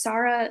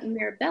Passera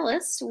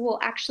mirabilis will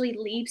actually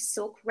leave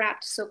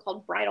silk-wrapped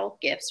so-called bridal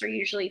gifts, or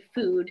usually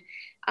food.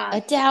 A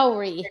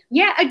dowry.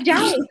 Yeah, a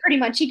dowry, pretty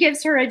much. He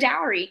gives her a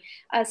dowry.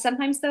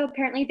 Sometimes, though,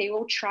 apparently they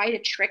will try to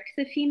trick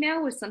the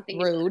female with something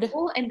rude,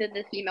 beautiful, and then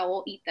the female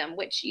will eat them,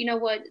 which, you know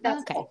what,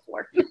 that's okay. all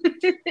for.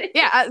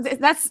 Yeah,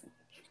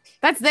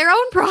 that's their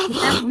own problem.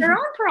 That's their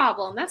own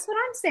problem. That's what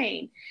I'm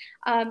saying.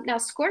 Now,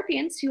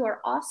 scorpions, who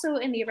are also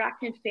in the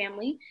arachnid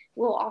family,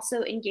 will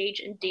also engage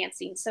in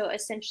dancing. So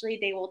essentially,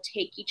 they will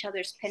take each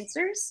other's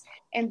pincers,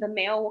 and the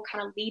male will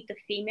kind of lead the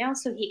female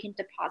so he can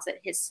deposit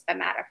his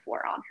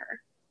spermatophore on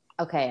her.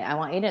 Okay, I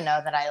want you to know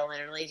that I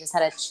literally just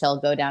had a chill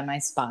go down my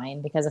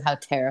spine because of how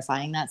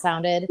terrifying that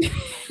sounded.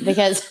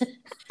 Because,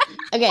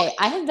 okay,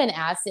 I have been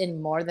asked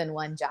in more than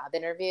one job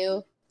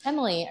interview,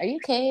 Emily, are you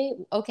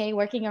okay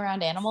working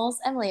around animals?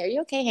 Emily, are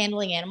you okay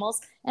handling animals?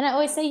 And I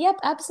always say, yep,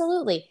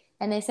 absolutely.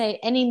 And they say,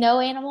 any no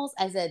animals?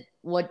 I said,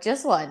 what?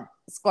 Just one,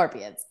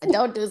 scorpions. I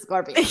don't do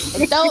scorpions.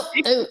 I don't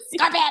do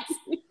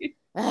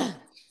scorpions.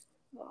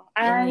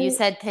 And you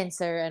said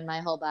pincer, and my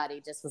whole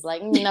body just was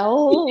like,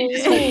 no.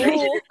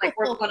 Like,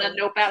 we're going to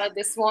nope out of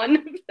this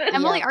one.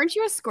 Emily, Yeah. aren't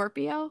you a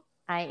Scorpio?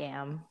 I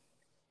am.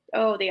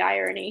 Oh, the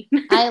irony.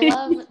 I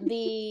love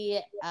the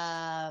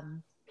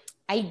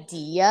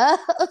idea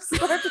of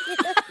scorpions.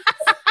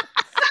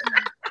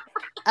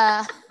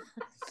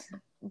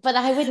 But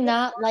I would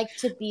not like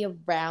to be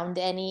around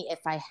any if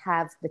I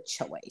have the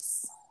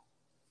choice.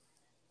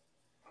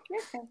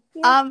 Okay.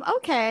 Yeah,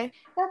 Okay.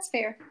 that's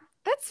fair.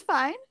 That's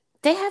fine.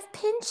 They have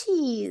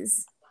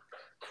pinchies.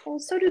 Well,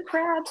 so do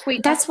crabs.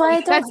 Wait, That's why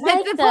I don't That's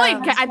like the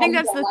them. point. I think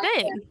that's the Like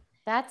thing.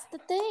 That's the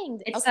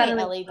thing. It's Okay,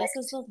 totally Ellie, this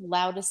is the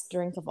loudest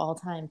drink of all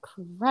time.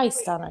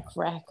 Christ on a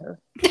cracker.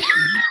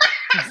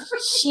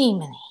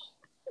 Shemini.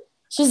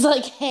 She's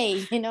like,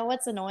 hey, you know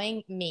what's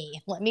annoying?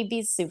 Me. Let me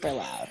be super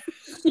loud.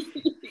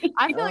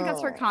 I feel like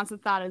that's her Oh.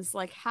 constant thought is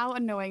like, how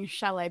annoying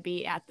shall I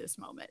be at this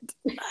moment?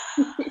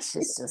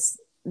 She's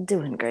just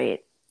doing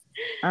great.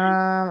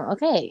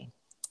 Okay.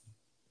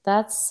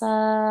 That's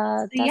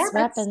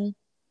wrapping.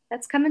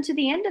 That's coming to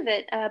the end of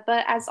it.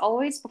 But as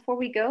always, before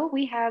we go,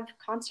 we have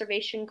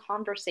conservation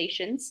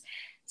conversations.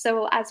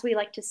 So as we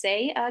like to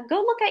say, go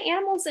look at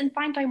animals and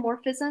find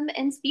dimorphism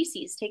and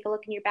species. Take a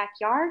look in your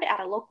backyard, at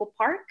a local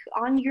park,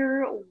 on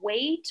your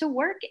way to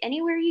work,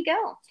 anywhere you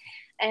go.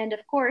 And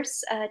of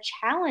course,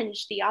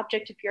 challenge the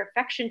object of your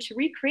affection to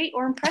recreate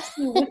or impress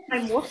you with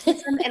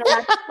dimorphism and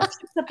electrics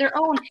of their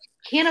own.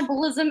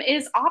 Cannibalism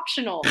is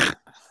optional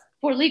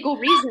for legal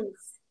reasons.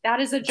 That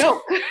is a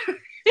joke.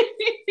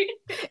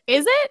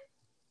 Is it?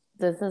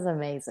 This is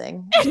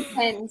amazing.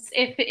 Depends.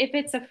 If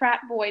it's a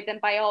frat boy, then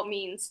by all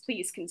means,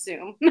 please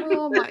consume.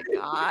 Oh my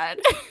God.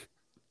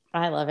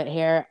 I love it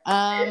here.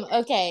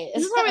 Okay.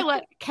 This is why we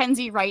let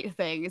Kenzie write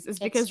things, is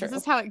because this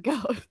is how it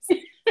goes.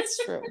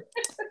 It's true.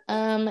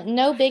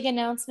 No big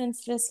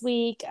announcements this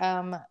week.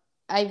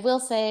 I will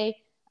say,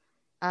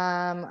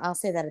 I'll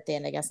say that at the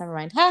end, I guess. Never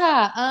mind.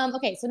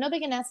 Okay, so no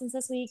big announcements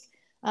this week.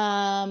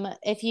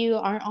 If you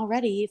aren't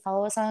already,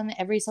 follow us on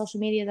every social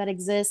media that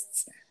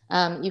exists.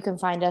 You can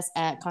find us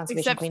at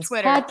Conservation Queens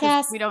Twitter,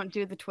 Podcast. We don't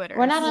do the Twitter.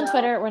 We're not on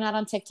Twitter. We're not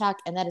on TikTok,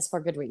 and that is for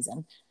good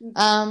reason.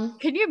 Can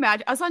you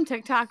imagine? Us on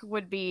TikTok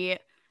would be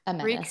A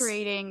menace.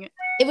 recreating.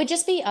 It would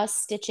just be us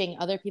stitching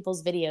other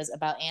people's videos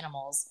about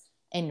animals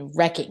and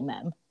wrecking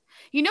them.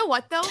 You know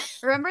what though?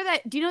 Remember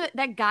that? Do you know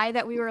that guy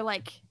that we were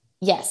like,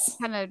 Yes.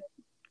 kind of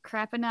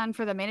crapping on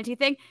for the manatee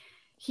thing?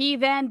 He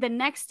then the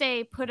next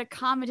day put a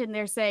comment in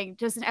there saying,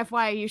 just an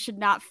FYI, you should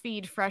not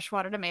feed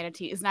freshwater to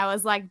manatees. And I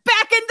was like,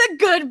 back in the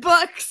good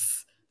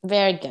books.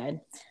 Very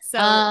good.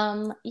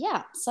 So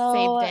yeah. So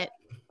saved it.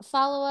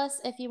 follow us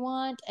if you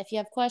want. If you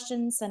have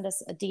questions, send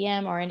us a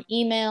DM or an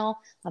email.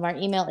 Our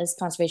email is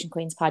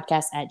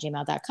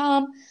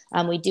conservationqueenspodcast@gmail.com.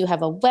 We do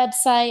have a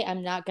website.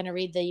 I'm not going to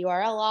read the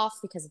URL off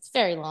because it's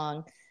very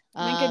long.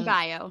 Link in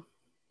bio.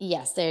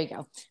 Yes, there you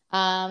go.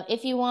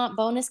 If you want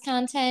bonus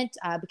content,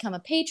 become a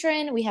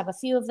patron. We have a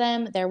few of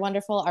them. They're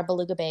wonderful. Our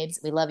Beluga Babes.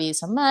 We love you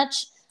so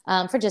much.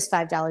 For just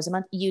 $5 a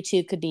month, you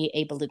too could be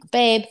a Beluga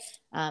Babe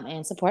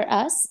and support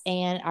us.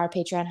 And our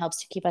Patreon helps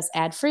to keep us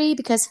ad-free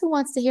because who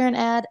wants to hear an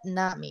ad?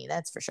 Not me,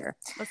 that's for sure.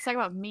 Let's talk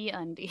about me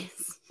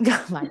undies.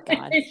 Oh my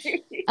God.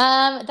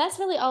 That's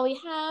really all we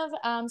have.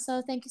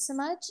 So thank you so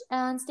much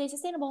and stay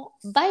sustainable.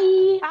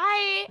 Bye.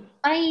 Bye.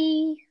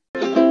 Bye.